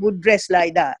see people dress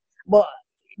like that. But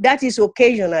that is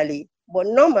occasionally. But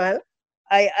normal,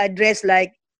 I dress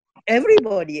like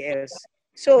everybody else.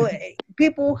 So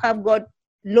people have got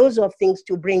loads of things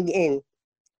to bring in.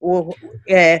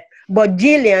 But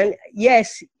Gillian,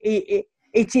 yes, it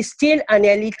is still an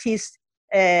elitist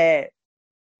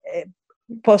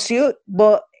pursuit,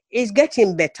 but it's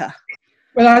getting better.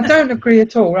 Well, I don't agree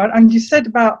at all. Right? And you said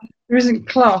about there isn't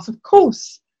class. Of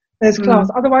course, there's class.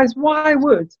 Otherwise, why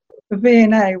would the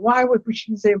V&A, why would British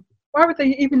Museum, why would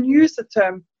they even use the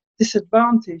term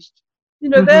disadvantaged?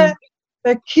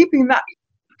 They're keeping that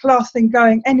class thing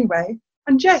going anyway.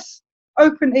 And yes,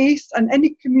 Open East and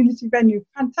any community venue,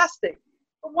 fantastic.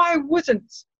 But why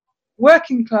wouldn't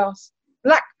working class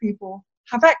black people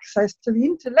have access to the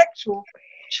intellectual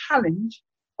challenge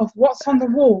of what's on the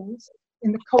walls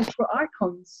in the cultural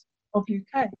icons of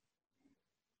UK?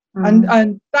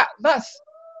 And that's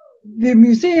the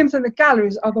museums and the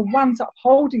galleries are the ones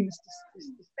upholding this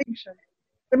distinction.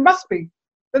 They must be.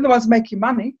 They're the ones making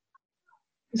money.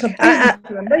 It's a business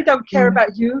to them. They don't care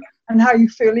about you and how you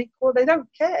feel equal. They don't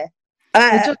care.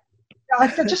 I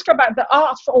just go back. The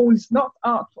art for all is not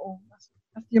art for all. That's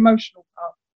the emotional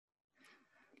part.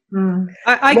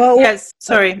 Yes,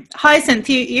 sorry. Hyacinth,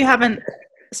 you haven't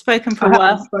spoken for a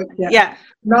while. Yeah.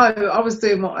 No, I was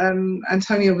doing what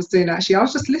Antonia was doing, actually. I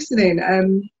was just listening.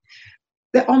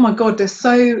 Oh my God, there's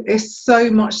so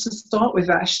much to start with,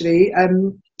 actually.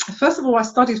 First of all, I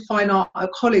studied fine art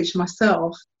at college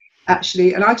myself,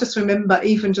 actually, and I just remember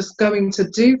even just going to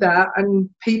do that and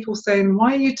people saying,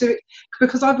 why are you doing it?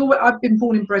 Because I've been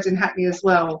born and bred in Hackney as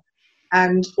well,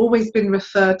 and always been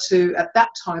referred to at that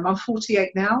time. I'm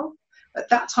 48 now. At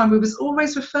that time, we was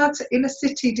always referred to inner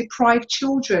city deprived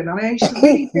children. I used to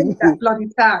really think that bloody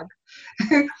tag.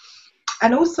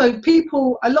 And also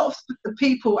a lot of the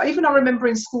people, even I remember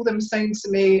in school them saying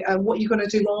to me, what are you going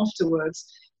to do afterwards?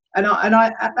 And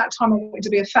I at that time I wanted to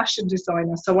be a fashion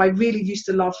designer. So I really used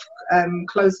to love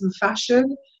clothes and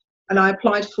fashion. And I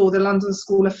applied for the London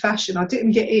School of Fashion. I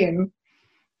didn't get in.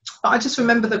 But I just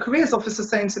remember the careers officer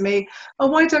saying to me, oh,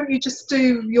 why don't you just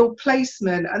do your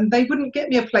placement? And they wouldn't get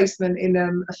me a placement in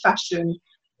a fashion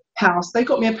house. They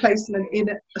got me a placement in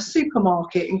a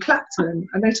supermarket in Clapton.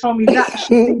 And they told me that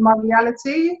should be my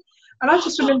reality. And I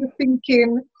just remember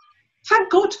thinking,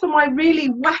 thank God for my really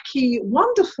wacky,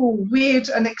 wonderful, weird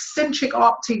and eccentric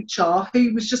art teacher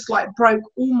who was just like broke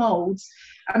all molds,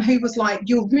 and who was like,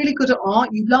 you're really good at art,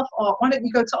 you love art, why don't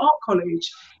you go to art college?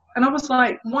 And I was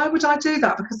like, why would I do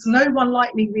that? Because no one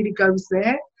like me really goes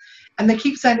there. And they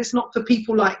keep saying it's not for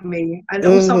people like me. And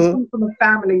also I come from a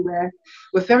family where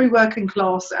we're very working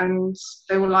class, and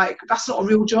they were like, that's not a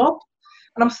real job.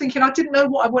 And I'm thinking, I didn't know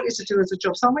what I wanted to do as a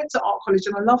job. So I went to art college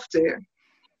and I loved it.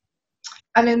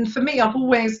 And then for me, I've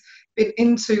always been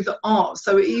into the arts.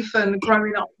 So even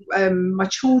growing up, my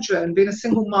children, being a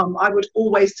single mum, I would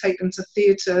always take them to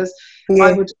theatres. Yeah.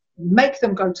 I would make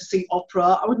them go to see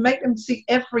opera. I would make them see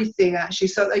everything, actually,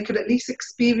 so they could at least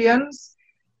experience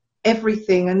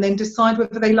everything and then decide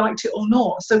whether they liked it or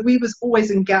not. So we was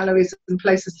always in galleries and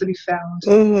places to be found.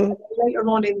 Later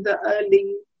on in the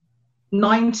early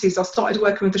 90s, I started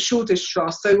working with the Shoreditch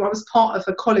Trust. So I was part of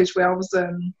a college where I was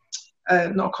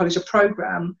not a college, a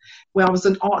program where I was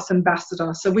an arts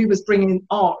ambassador. So we was bringing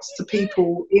arts to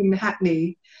people in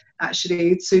Hackney,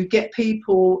 actually, to get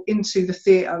people into the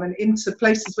theatre and into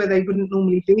places where they wouldn't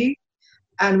normally be.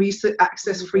 And we used to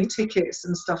access free tickets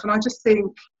and stuff. And I just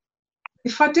think,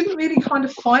 if I didn't really kind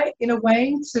of fight in a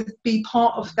way to be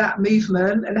part of that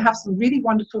movement and have some really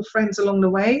wonderful friends along the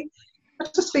way, I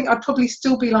just think I'd probably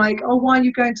still be like, oh, why are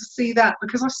you going to see that?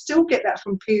 Because I still get that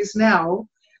from peers now.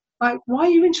 Like, why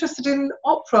are you interested in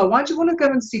opera? Why do you want to go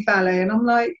and see ballet? And I'm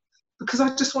like, because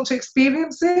I just want to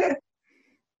experience it.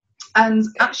 And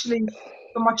actually,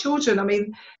 for my children, I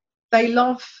mean, they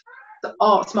love the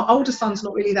arts. My older son's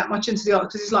not really that much into the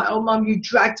arts because he's like, oh, Mum, you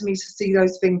dragged me to see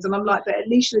those things. And I'm like, but at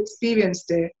least you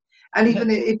experienced it. And even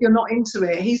if you're not into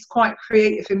it, he's quite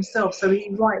creative himself. So he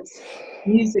writes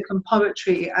music and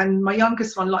poetry. And my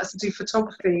youngest one likes to do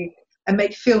photography and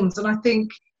make films. And I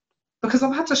think, because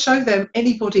I've had to show them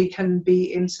anybody can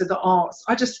be into the arts.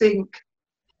 I just think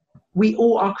we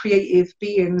all are creative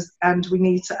beings, and we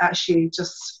need to actually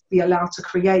just be allowed to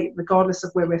create regardless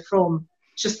of where we're from.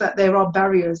 It's just that there are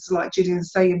barriers, like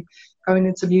Gillian's saying, going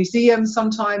into museums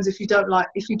sometimes if you don't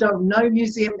know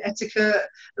museum etiquette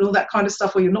and all that kind of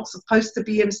stuff, or you're not supposed to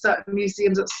be in certain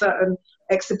museums at certain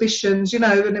exhibitions, you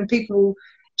know, and then people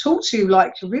talk to you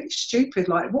like you're really stupid,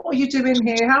 like, what are you doing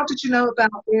here? How did you know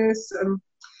about this?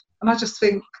 And I just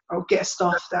think I'll get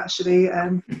stuffed, actually.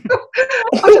 I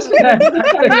just think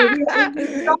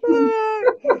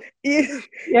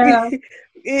yeah.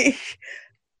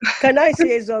 Can I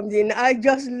say something? I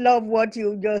just love what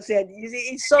you just said. You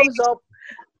see, it sums up.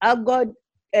 I've got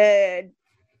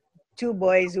 2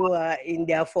 boys who are in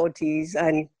their 40s,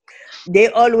 and they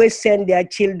always send their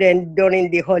children during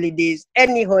the holidays.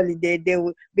 Any holiday, they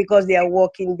will, because they are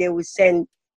working, they will send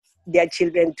their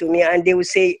children to me, and they will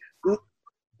say,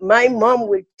 my mom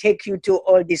will take you to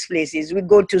all these places. We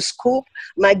go to Scoop.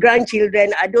 My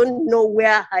grandchildren, I don't know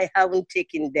where I haven't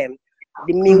taken them.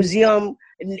 The museum,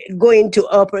 going to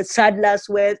Opera, Sadler's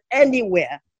Wells,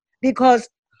 anywhere. Because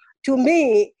to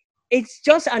me, it's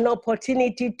just an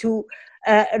opportunity to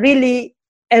really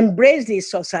embrace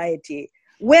this society.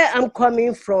 Where I'm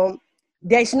coming from,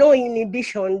 there's no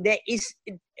inhibition.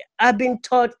 I've been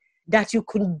taught that you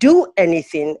could do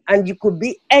anything and you could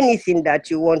be anything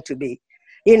that you want to be.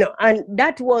 You know, and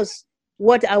that was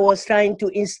what I was trying to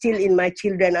instill in my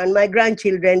children and my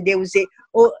grandchildren. They would say,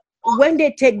 oh, when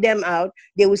they take them out,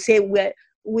 they will say,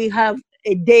 we have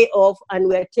a day off and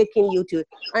we're taking you to,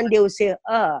 and they will say,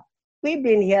 we've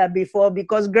been here before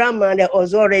because grandmother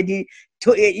was already,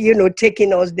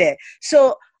 taking us there.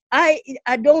 So I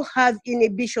don't have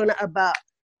inhibition about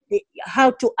how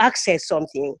to access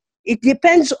something. It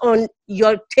depends on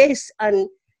your taste and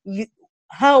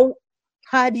how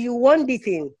hard you want the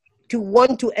thing to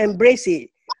want to embrace it.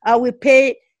 I will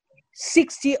pay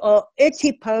 60 or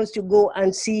 80 pounds to go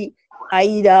and see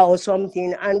Aida or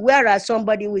something, and whereas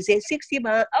somebody will say 60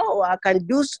 pounds, oh, I can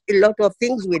do a lot of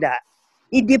things with that.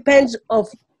 It depends of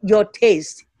your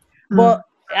taste. But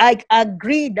I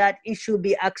agree that it should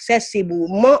be accessible,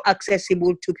 more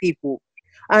accessible to people.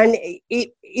 And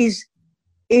it is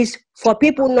for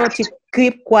people not to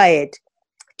keep quiet,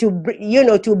 to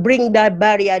bring that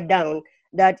barrier down,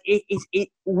 that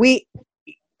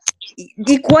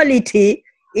equality,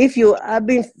 if you have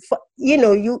been,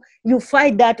 you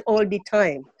fight that all the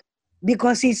time,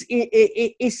 because it's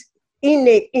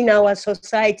in our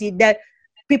society that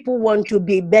people want to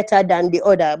be better than the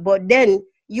other, but then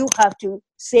you have to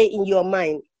say in your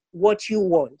mind what you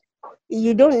want.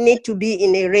 You don't need to be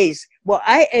in a race. But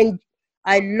I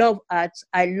love arts,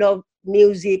 I love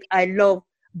music, I love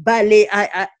ballet.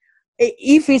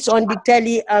 If it's on the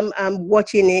telly, I'm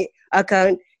watching it. I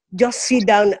can just sit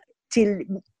down till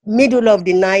middle of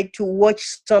the night to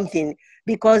watch something,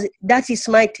 because that is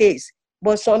my taste.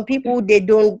 But some people, they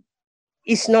don't,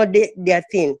 it's not their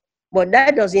thing. But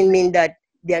that doesn't mean that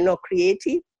they're not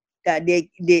creative, that they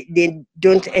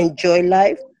don't enjoy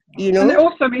life, you know. And it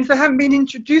also means they haven't been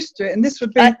introduced to it, and this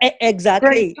would be exactly,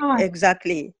 great time.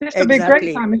 exactly. This would be a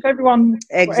great time if everyone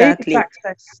were able to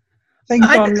access things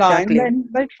online, then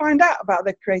they'd find out about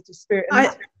their creative spirit.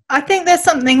 I think there's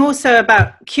something also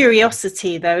about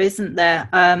curiosity, though, isn't there?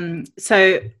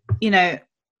 So, you know,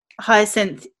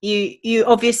 Hyacinth, you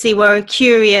obviously were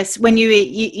curious when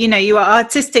you know, you were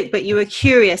artistic, but you were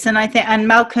curious. And I think, and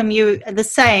Malcolm, you the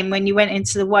same when you went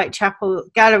into the Whitechapel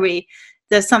Gallery.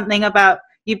 There's something about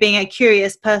you being a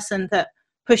curious person that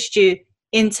pushed you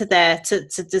into there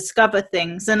to discover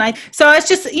things. And so it's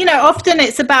just, you know, often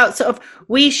it's about sort of,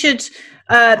 we should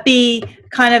be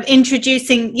kind of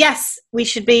introducing, yes, we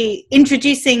should be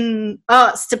introducing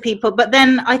arts to people, but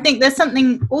then I think there's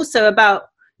something also about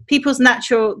people's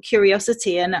natural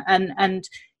curiosity and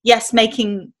yes,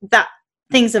 making that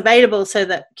things available so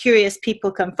that curious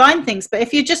people can find things. But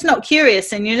if you're just not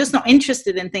curious and you're just not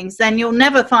interested in things, then you'll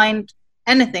never find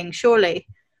anything, surely.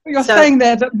 You're saying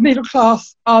there that middle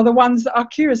class are the ones that are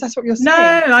curious. That's what you're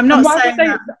saying. No, I'm not saying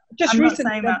that. Just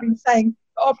recently they've been saying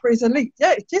opera is elite.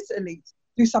 Yeah, it is elite.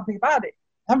 Do something about it.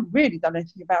 They haven't really done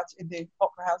anything about it in the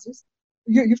opera houses.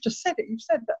 You've just said it. You've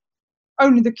said that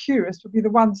only the curious would be the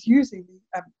ones using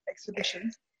the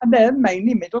exhibitions, and they're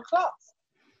mainly middle class.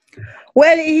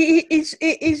 Well,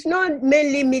 it's not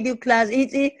mainly middle class.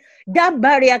 That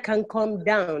barrier can come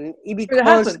down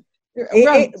because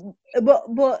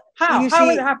but how will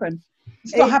it happen?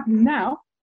 It's not happening now.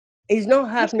 It's not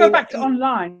happening. Let's go back to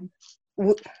online.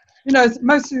 You know,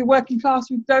 most of the working class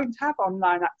who don't have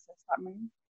online access. I mean.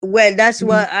 Well, that's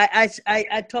why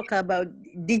I talk about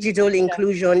digital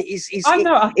inclusion. Is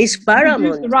paramount.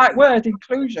 Use the right word,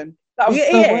 inclusion. That was the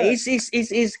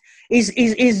word.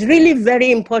 It's really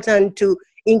very important to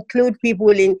include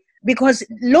people in, because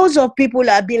loads of people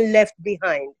are being left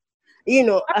behind, you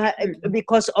know,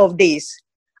 because of this,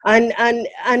 and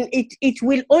it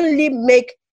will only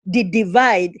make the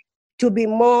divide to be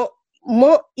more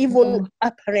even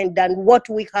apparent than what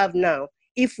we have now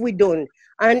if we don't.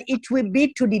 And it will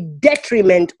be to the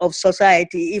detriment of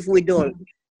society if we don't,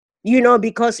 you know,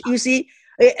 because you see,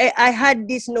 I had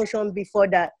this notion before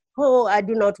that, I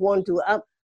do not want to,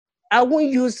 I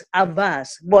won't use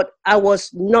averse, but I was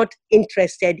not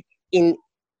interested in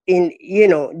you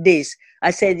know, this. I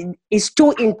said, it's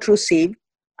too intrusive.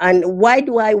 And why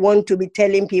do I want to be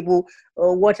telling people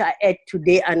what I ate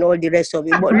today and all the rest of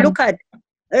it? But look at,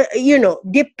 you know,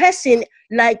 the person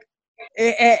like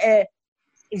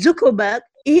Zuckerberg,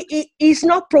 he's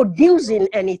not producing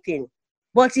anything,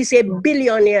 but he's a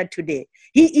billionaire today.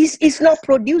 He's not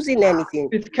producing anything.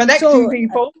 It's connecting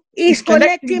people. He's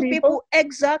connecting people,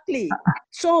 exactly.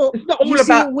 So it's not all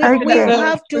about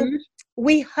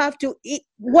we have to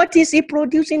what is he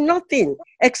producing? Nothing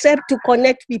except to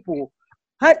connect people.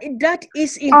 That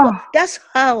is that's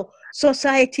how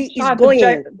society is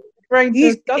going.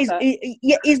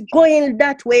 It's going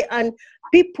that way, and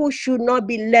people should not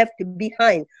be left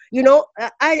behind. You know,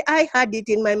 I had it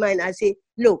in my mind. I say,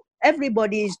 look,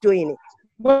 everybody is doing it.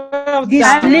 Well,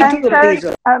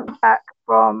 back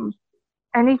from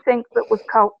anything that was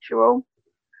cultural.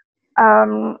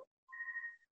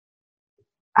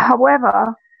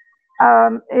 However,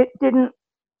 it didn't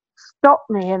stop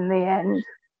me in the end,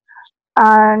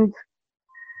 and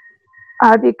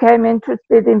I became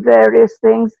interested in various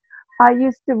things. I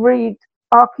used to read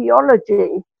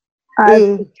archaeology as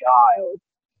a child,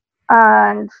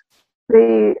 and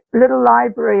the little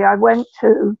library I went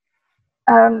to,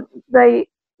 they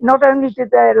not only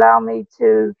did they allow me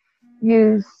to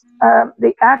use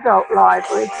the adult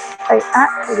library, they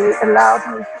actually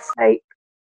allowed me to take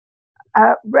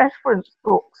reference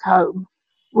books home,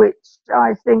 which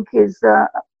I think is a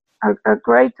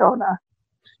great honor.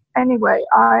 Anyway,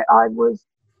 I was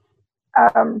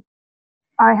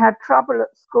I had trouble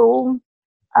at school.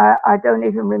 I don't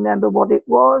even remember what it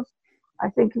was. I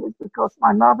think it was because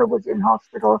my mother was in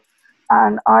hospital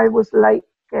and I was late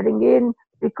getting in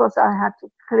because I had to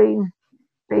clean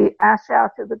the ash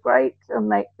out of the grate and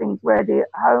make things ready at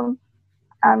home.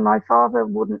 And my father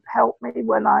wouldn't help me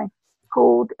when I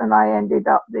called, and I ended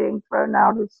up being thrown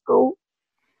out of school.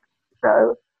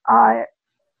 So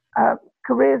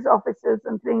careers officers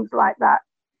and things like that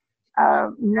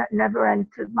never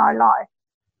entered my life.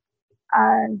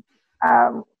 And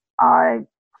I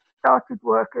started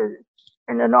work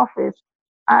in an office,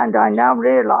 and I now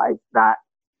realize that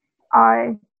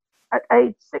at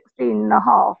age 16 and a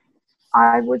half,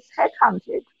 I was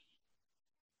headhunted.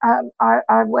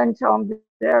 I went on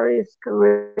various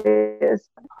careers.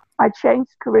 I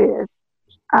changed careers,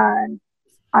 and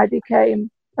I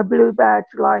became a blue badge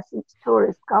licensed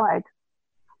tourist guide.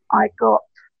 I got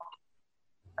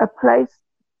a place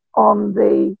on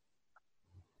the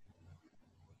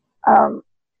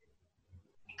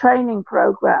training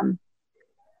program.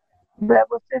 There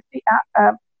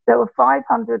were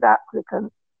 500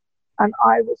 applicants, and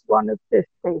I was one of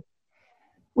 50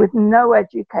 with no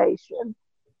education.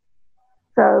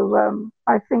 So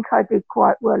I think I did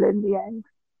quite well in the end.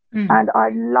 And I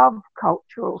love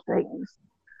cultural things.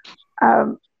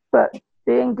 But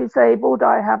being disabled,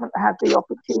 I haven't had the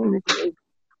opportunity,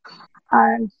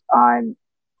 and I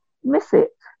miss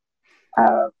it.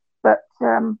 But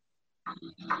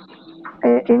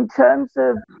in terms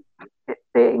of it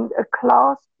being a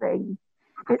class thing,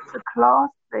 it's a class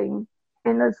thing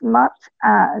in as much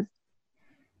as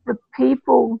the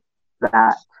people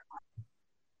that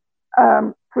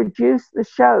produce the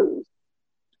shows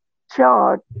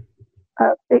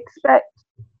expect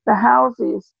the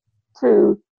houses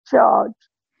to charge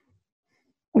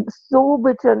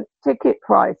exorbitant ticket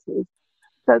prices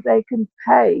so they can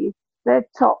pay their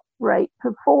top rate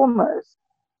performers.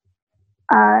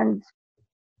 And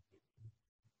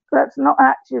that's not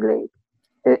actually,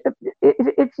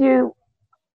 if you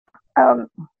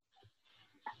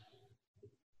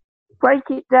break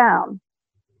it down,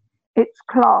 it's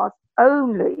class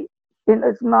only in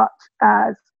as much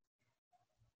as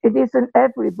it isn't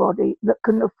everybody that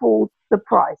can afford the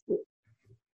prices.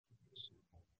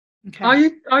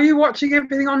 Okay. Are you watching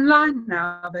everything online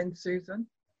now then, Susan?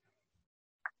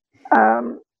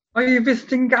 Are you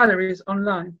visiting galleries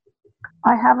online?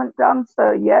 I haven't done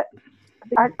so yet.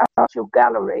 I watch your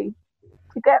gallery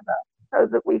together so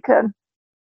that we can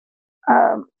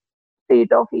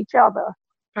feed off each other.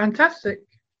 Fantastic.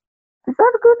 Is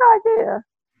that a good idea?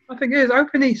 I think it is.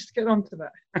 Open East, get onto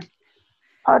that.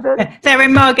 They're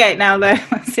in Margate now, though.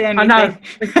 That's the only I know. thing.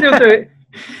 They still do it.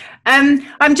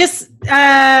 I'm just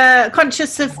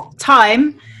conscious of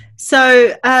time,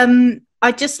 so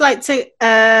I'd just like to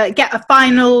get a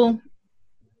final,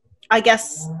 I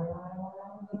guess,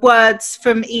 words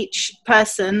from each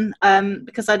person,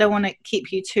 because I don't want to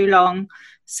keep you too long.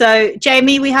 So,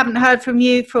 Jamie, we haven't heard from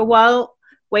you for a while.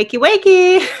 Wakey,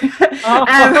 wakey.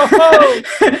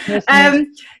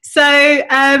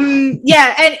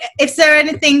 Yeah, and is there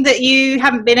anything that you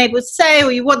haven't been able to say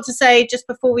or you want to say just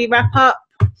before we wrap up?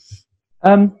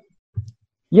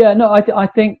 Yeah, no, I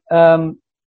think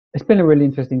it's been a really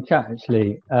interesting chat,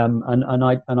 actually, and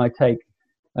I take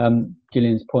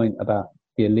Gillian's point about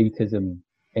the elitism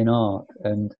in art,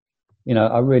 and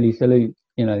I really salute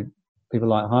people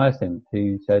like Hyacinth,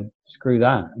 who said, "Screw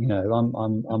that!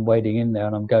 I'm wading in there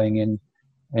and I'm going in,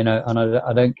 and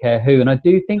I don't care who." And I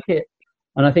do think it,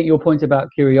 and I think your point about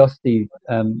curiosity,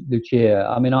 Lucia.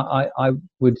 I mean, I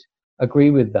would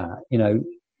agree with that.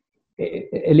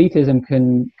 Elitism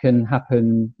can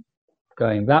happen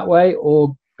going that way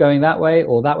or going that way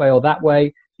or that way or that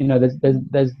way.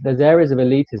 There's areas of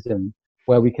elitism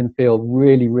where we can feel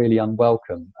really, really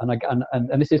unwelcome,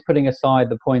 and this is putting aside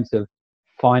the points of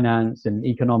finance and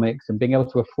economics and being able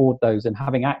to afford those and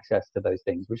having access to those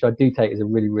things, which I do take as a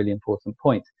really, really important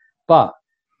point. But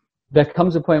there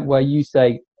comes a point where you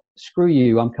say, "Screw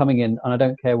you, I'm coming in and I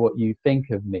don't care what you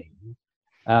think of me,"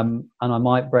 and I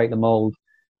might break the mold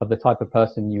of the type of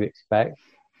person you expect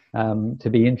to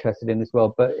be interested in this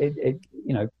world. But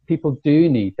people do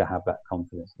need to have that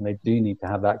confidence, and they do need to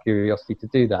have that curiosity to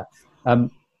do that. And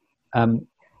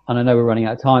I know we're running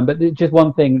out of time, but just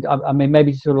one thing, I mean,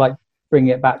 maybe sort of like bring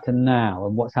it back to now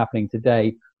and what's happening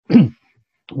today.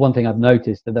 One thing I've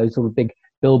noticed are those sort of big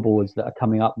billboards that are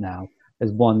coming up now.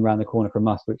 There's one around the corner from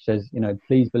us which says,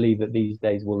 "Please believe that these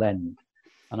days will end."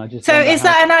 And I just is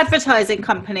that an advertising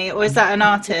company or is that an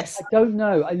artist? I don't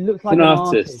know. It looks like an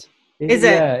artist. Is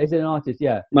it? Yeah, is it an artist?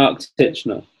 Yeah. Mark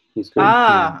Titchener.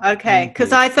 Okay.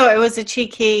 Because I thought it was a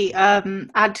cheeky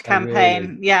ad campaign.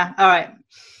 Really? Yeah. All right.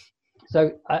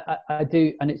 So I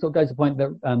do, and it sort of goes to the point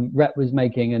that Rhett was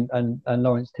making, and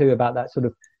Lawrence too, about that sort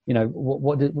of,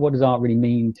 what does art really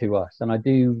mean to us? And I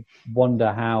do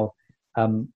wonder how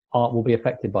art will be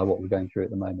affected by what we're going through at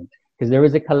the moment, because there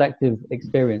is a collective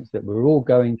experience that we're all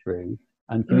going through,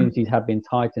 and communities have been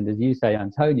tightened, as you say,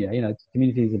 Antonia.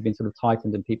 Communities have been sort of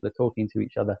tightened, and people are talking to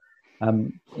each other,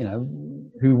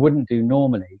 who wouldn't do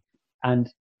normally,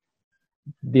 and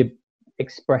the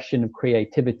expression of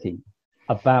creativity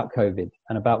about COVID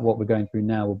and about what we're going through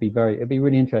now it'd be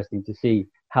really interesting to see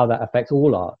how that affects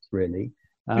all arts, really,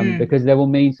 because they will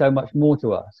mean so much more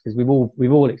to us, because we've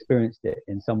all experienced it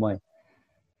in some way.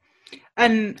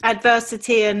 and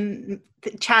adversity and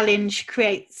challenge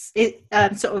creates it,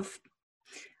 sort of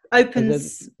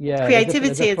opens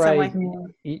creativity in some way.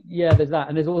 Yeah, there's that,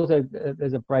 and there's also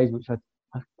there's a phrase which I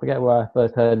forget where I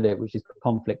first heard it, which is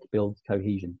conflict builds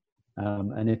cohesion.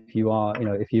 And if you are,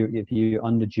 if you're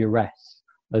under duress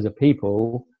as a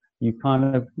people, you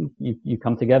kind of you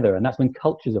come together, and that's when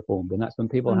cultures are formed, and that's when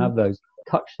people have those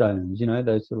touchstones,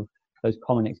 those sort of those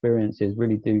common experiences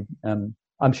really do.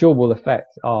 I'm sure will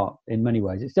affect art in many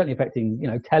ways. It's certainly affecting,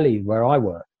 telly where I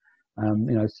work.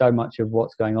 So much of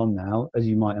what's going on now, as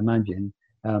you might imagine,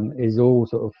 is all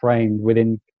sort of framed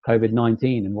within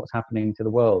COVID-19 and what's happening to the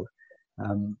world.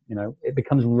 It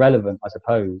becomes relevant, I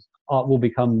suppose. Art will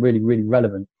become really, really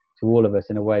relevant to all of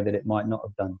us in a way that it might not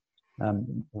have done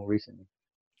more recently.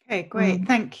 Okay, great.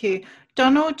 Thank you.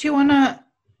 Donald, do you want to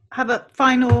have a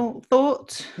final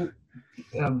thought?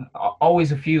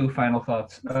 Always a few final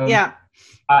thoughts.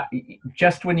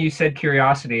 Just when you said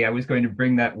curiosity, I was going to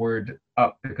bring that word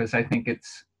up because I think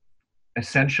it's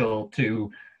essential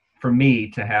for me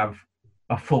to have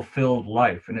a fulfilled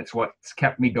life, and it's what's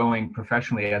kept me going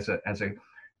professionally as a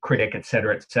critic, et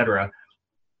cetera.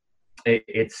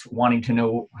 It's wanting to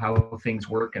know how things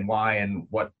work and why, and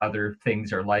what other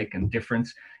things are like and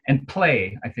difference. And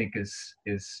play, I think, is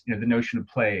the notion of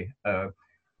play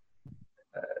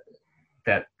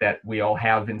that we all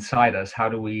have inside us. How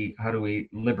do we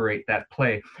liberate that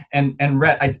play? And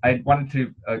Rhett, I wanted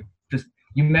to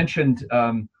you mentioned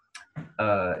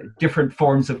different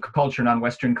forms of culture,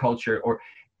 non-Western culture, or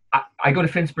I go to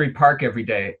Finsbury Park every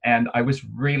day, and I was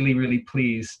really, really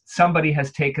pleased. Somebody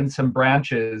has taken some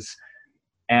branches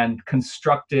and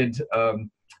constructed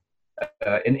an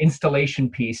installation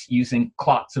piece using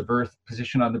clots of earth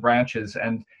positioned on the branches,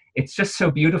 and it's just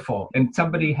so beautiful. And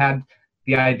somebody had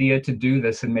the idea to do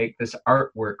this and make this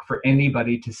artwork for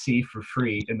anybody to see for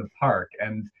free in the park,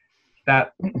 and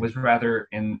that was rather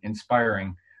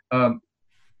inspiring. I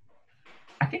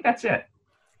think that's it.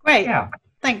 Great. Yeah.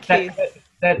 Thank you.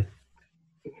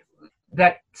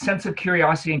 That sense of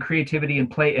curiosity and creativity and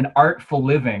play and artful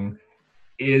living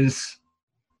is,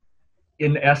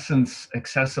 in essence,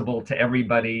 accessible to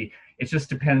everybody. It just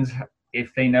depends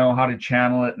if they know how to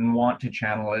channel it and want to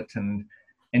channel it and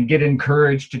get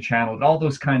encouraged to channel it, all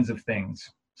those kinds of things.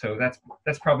 So that's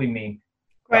probably me.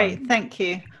 Great, thank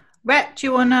you. Rhett, do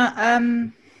you want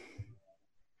to...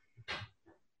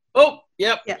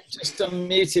 Just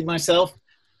unmuted myself.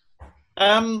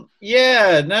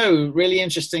 Really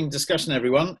interesting discussion,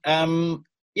 everyone.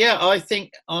 I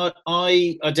think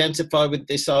I identify with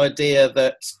this idea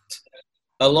that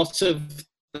a lot of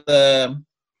the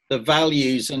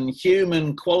values and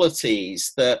human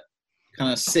qualities that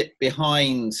kind of sit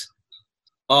behind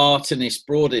art in its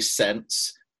broadest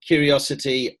sense,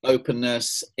 curiosity,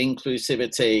 openness,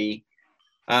 inclusivity,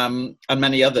 and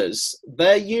many others,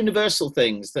 they're universal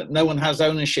things that no one has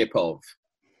ownership of.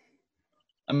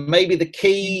 And maybe the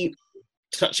key,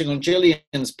 touching on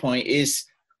Gillian's point, is,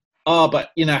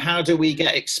 how do we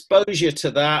get exposure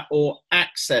to that or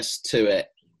access to it?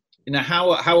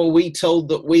 How are we told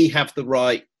that we have the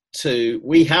right to,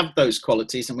 we have those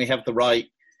qualities and we have the right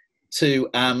to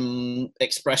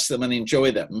express them and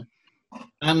enjoy them?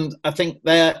 And I think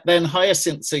then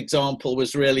Hyacinth's example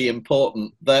was really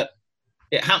important, that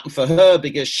it happened for her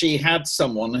because she had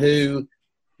someone who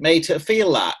made her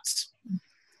feel that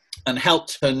and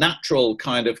helped her natural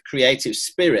kind of creative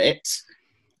spirit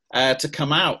to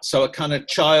come out. So a kind of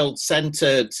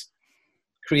child-centered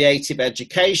creative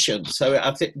education. So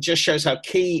I think it just shows how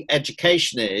key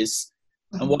education is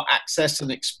and what access and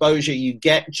exposure you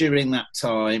get during that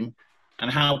time,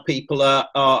 and how people are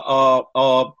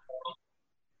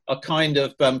kind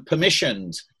of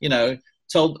permissioned,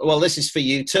 told, well, this is for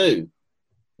you too.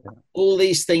 All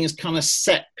these things kind of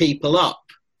set people up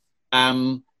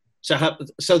so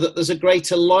that there's a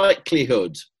greater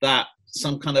likelihood that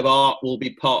some kind of art will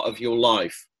be part of your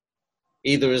life,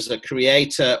 either as a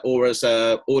creator or as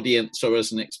an audience or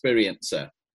as an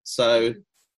experiencer. So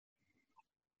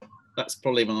that's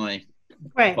probably my...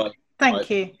 Great, thank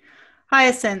you.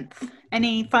 Hyacinth,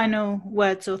 any final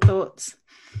words or thoughts?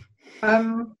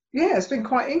 It's been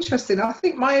quite interesting. I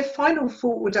think my final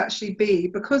thought would actually be,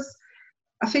 because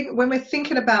I think when we're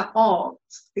thinking about art,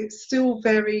 it's still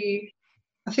very,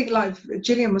 I think like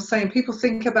Gillian was saying, people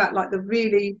think about like the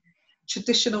really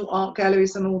traditional art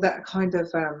galleries and all that kind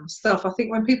of stuff. I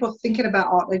think when people are thinking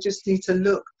about art, they just need to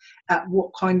look at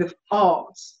what kind of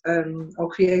art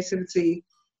or creativity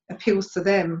appeals to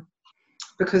them.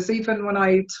 because even when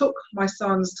I took my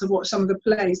sons to watch some of the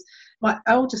plays, my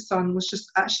eldest son was just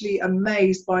actually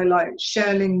amazed by like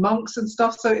Sherling monks and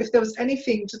stuff. So if there was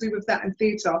anything to do with that in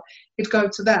theatre, he'd go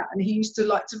to that. And he used to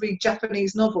like to read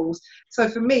Japanese novels. So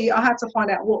for me, I had to find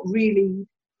out what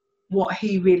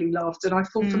he really loved. And I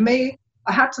thought for me,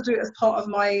 I had to do it as part of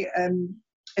my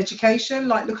education,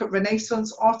 like look at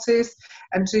Renaissance artists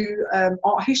and do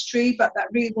art history, but that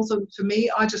really wasn't for me.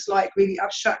 I just like really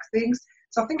abstract things.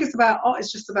 So I think it's about art,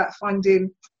 it's just about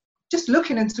just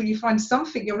looking until you find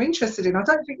something you're interested in. I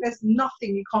don't think there's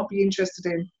nothing you can't be interested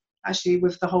in, actually,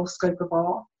 with the whole scope of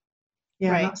art.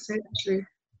 Yeah, right. That's it, actually.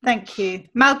 Thank you.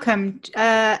 Malcolm,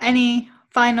 any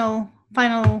final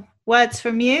words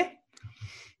from you?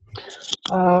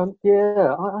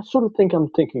 Yeah, I sort of think I'm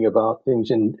thinking about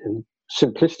things in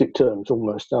simplistic terms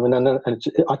almost. I mean, and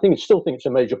I still think it's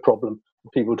a major problem for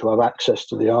people to have access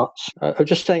to the arts. I'm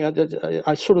just saying,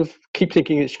 I sort of keep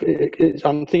thinking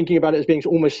I'm thinking about it as being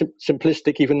almost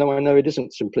simplistic, even though I know it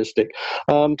isn't simplistic.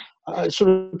 I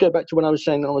sort of go back to when I was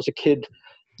saying that I was a kid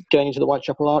going into the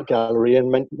Whitechapel Art Gallery and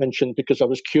mentioned because I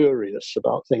was curious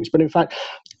about things. But in fact,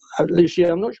 Lucy,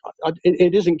 I'm not.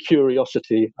 It isn't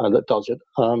curiosity that does it.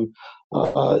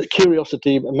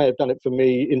 Curiosity may have done it for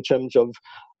me in terms of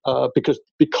because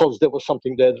there was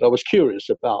something there that I was curious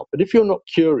about. But if you're not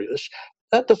curious,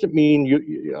 that doesn't mean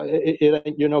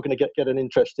you're not going to get an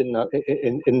interest in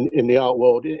the art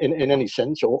world in any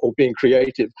sense, or being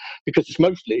creative, because it's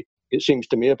mostly, it seems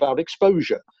to me, about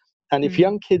exposure. And if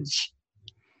young kids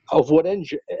of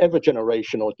whatever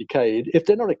generation or decade, if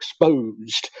they're not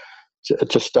exposed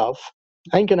to stuff,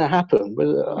 ain't going to happen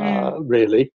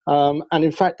really. And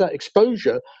in fact, that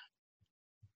exposure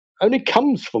only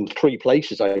comes from three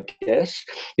places, I guess.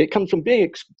 It comes from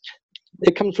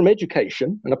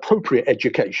education, an appropriate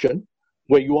education,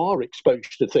 where you are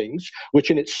exposed to things,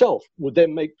 which in itself would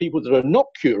then make people that are not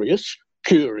curious.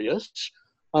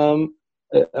 Comes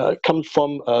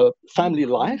from family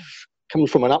life,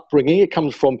 comes from an upbringing, it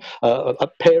comes from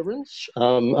parents.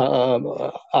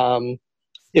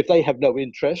 If they have no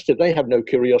interest, if they have no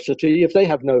curiosity, if they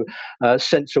have no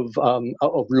sense of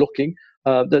looking,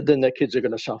 then their kids are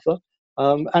going to suffer.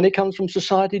 And it comes from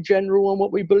society general and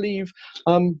what we believe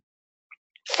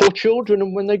for children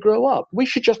and when they grow up. We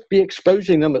should just be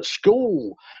exposing them at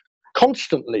school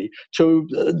constantly to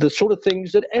the sort of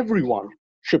things that everyone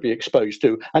should be exposed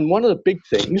to. And one of the big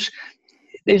things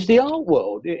is the art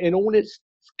world in all its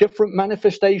different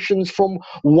manifestations, from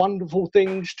wonderful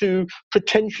things to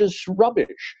pretentious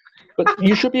rubbish. But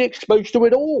you should be exposed to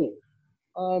it all.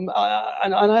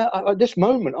 At this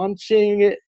moment, I'm seeing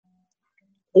it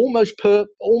almost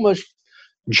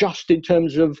just in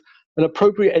terms of an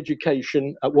appropriate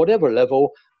education at whatever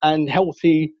level and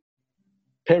healthy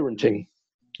parenting.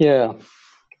 Yeah.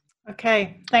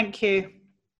 Okay, thank you.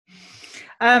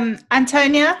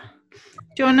 Antonia,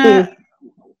 do you want to,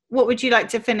 what would you like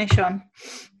to finish on?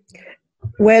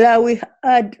 Well, I will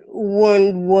add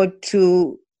one word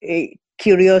to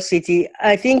curiosity.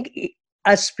 I think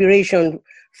aspiration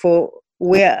for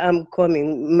where I'm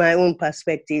coming, my own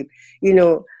perspective.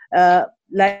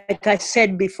 Like I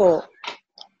said before,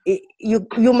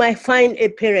 you might find a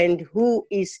parent who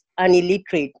is an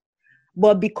illiterate,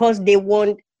 but because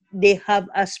they have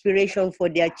aspiration for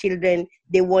their children,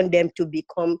 they want them to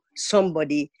become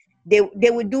somebody. They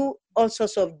will do all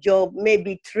sorts of job,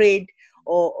 maybe trade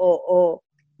or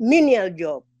menial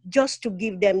job, just to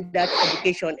give them that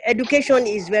education. Education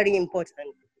is very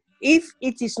important. If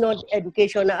it is not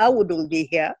education, I wouldn't be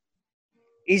here.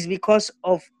 It's because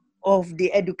of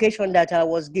the education that I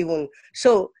was given.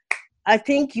 So I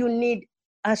think you need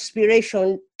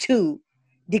aspiration too.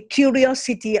 The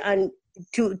curiosity and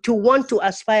to want to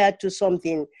aspire to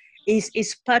something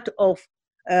is part of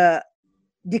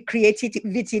the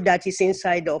creativity that is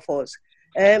inside of us.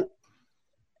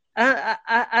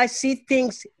 I see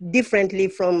things differently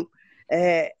from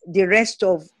the rest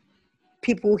of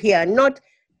people here, not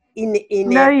in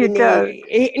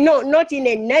not in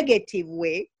a negative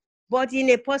way, but in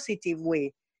a positive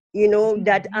way.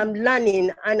 That I'm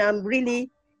learning, and I'm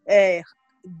really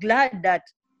glad that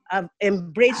I've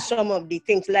embraced some of the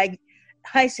things. Like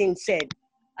Hyacinth said,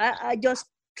 I just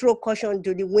throw caution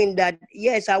to the wind that,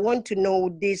 yes, I want to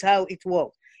know this, how it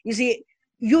works. You see,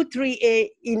 U3A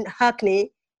in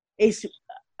Hackney is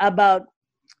about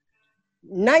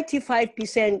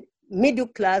 95% middle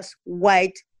class,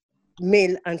 white,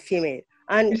 male and female.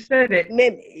 And you said it.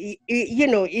 Maybe,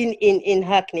 in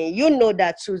Hackney, you know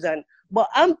that, Susan, but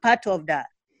I'm part of that.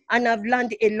 And I've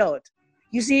learned a lot.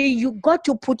 You see, you got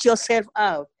to put yourself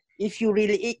out. If you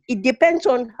really, it depends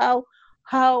on how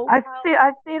I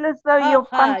feel as though you're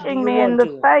punching me in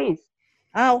the face.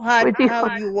 How hard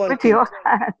you want with your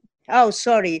hand. Oh,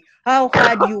 sorry. How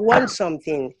hard you want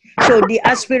something. So the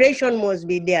aspiration must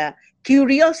be there.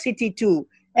 Curiosity too.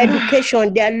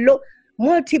 Education. There are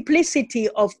multiplicity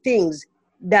of things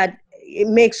that it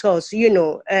makes us,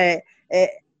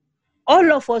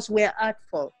 all of us were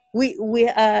artful. We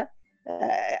are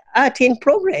art in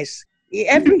progress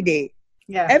every day.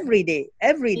 Yeah. Every day.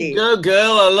 You go,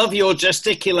 girl. I love your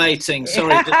gesticulating.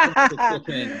 Sorry.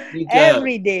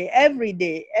 Every day.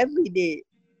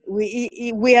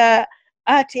 We are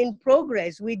art in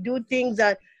progress. We do things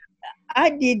that I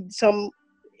did some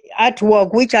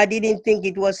artwork which I didn't think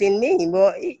it was in me.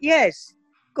 But yes,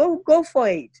 go for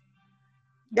it.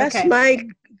 That's my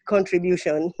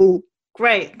contribution.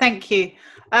 Great, thank you.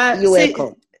 You're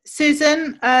welcome.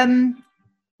 Susan, I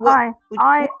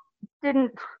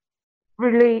didn't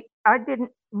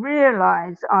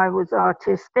realize I was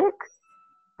artistic,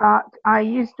 but I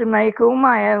used to make all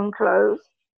my own clothes,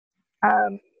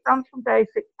 some from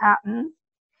basic patterns,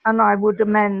 and I would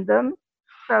amend them.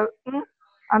 So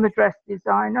I'm a dress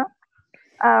designer.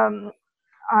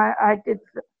 I did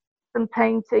some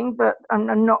painting, but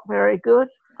I'm not very good.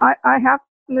 I have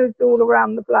moved all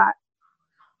around the flat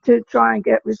to try and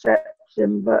get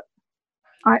reception, but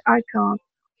I can't.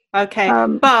 Okay,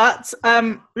 but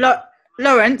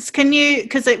Lawrence, can you,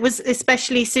 because it was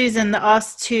especially Susan that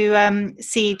asked to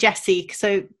see Jessie,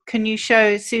 so can you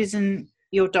show Susan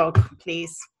your dog,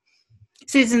 please?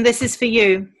 Susan, this is for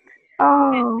you.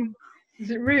 Oh, is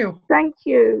it real? Thank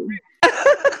you.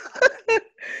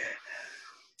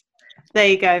 There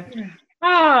you go.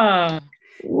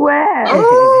 Where?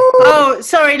 Oh,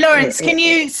 sorry, Lawrence, can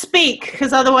you speak?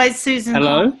 Because otherwise Susan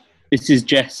Hello, this is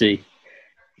Jessie.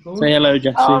 Say hello,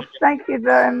 Jessie. Oh, thank you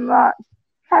very much.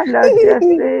 Hello,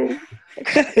 Jessie.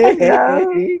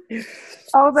 Hello.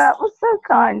 Oh, that was so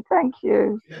kind. Thank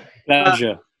you.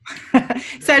 Pleasure.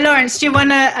 So, Lawrence, do you want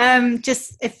to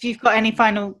just, if you've got any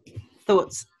final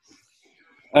thoughts?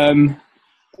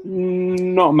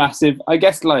 Not massive. I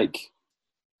guess like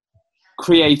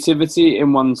creativity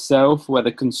in oneself,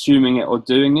 whether consuming it or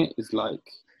doing it,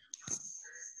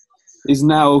 is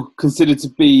now considered to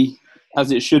be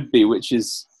as it should be, which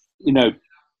is,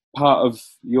 part of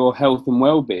your health and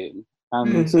well-being.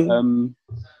 And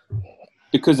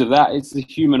because of that, it's a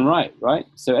human right?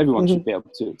 So everyone should be able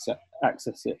to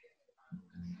access it.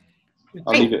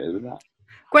 I'll leave it with that.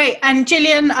 Great. And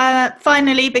Gillian,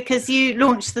 finally, because you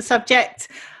launched the subject,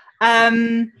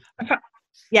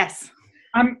 yes.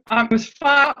 I was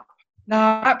far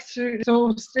now absolutely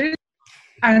exhausted,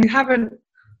 and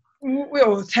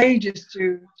it's ages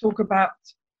to talk about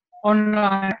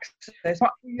online access.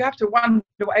 You have to wonder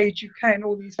what Age UK and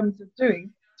all these firms are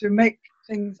doing to make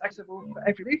things accessible for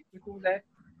everybody, with all their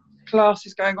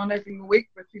classes going on every week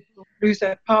where people lose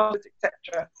their passwords,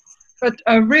 etc. But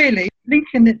really,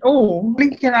 linking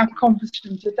our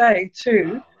conversation today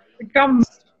to the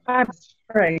government's fabulous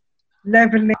phrase,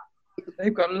 levelling.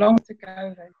 They've got long to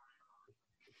go.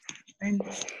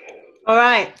 All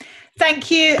right.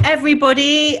 Thank you,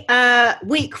 everybody.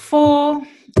 Week 4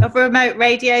 of Remote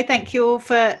Radio. Thank you all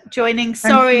for joining.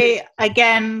 Sorry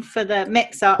again for the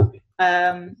mix-up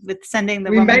with sending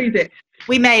the wrong...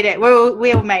 We made it.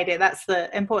 We all made it. That's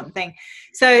the important thing.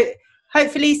 So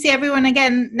hopefully see everyone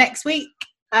again next week.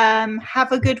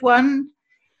 Have a good one.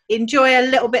 Enjoy a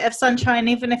little bit of sunshine,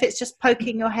 even if it's just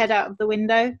poking your head out of the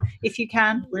window, if you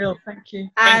can. Will, thank you.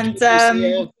 And have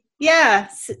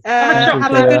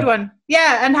a good one.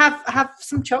 Yeah, and have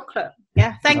some chocolate.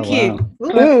 Yeah, thank you.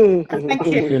 Wow. Thank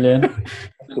you. Julian.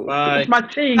 Bye. My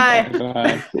tea. Bye.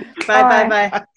 Bye. Bye.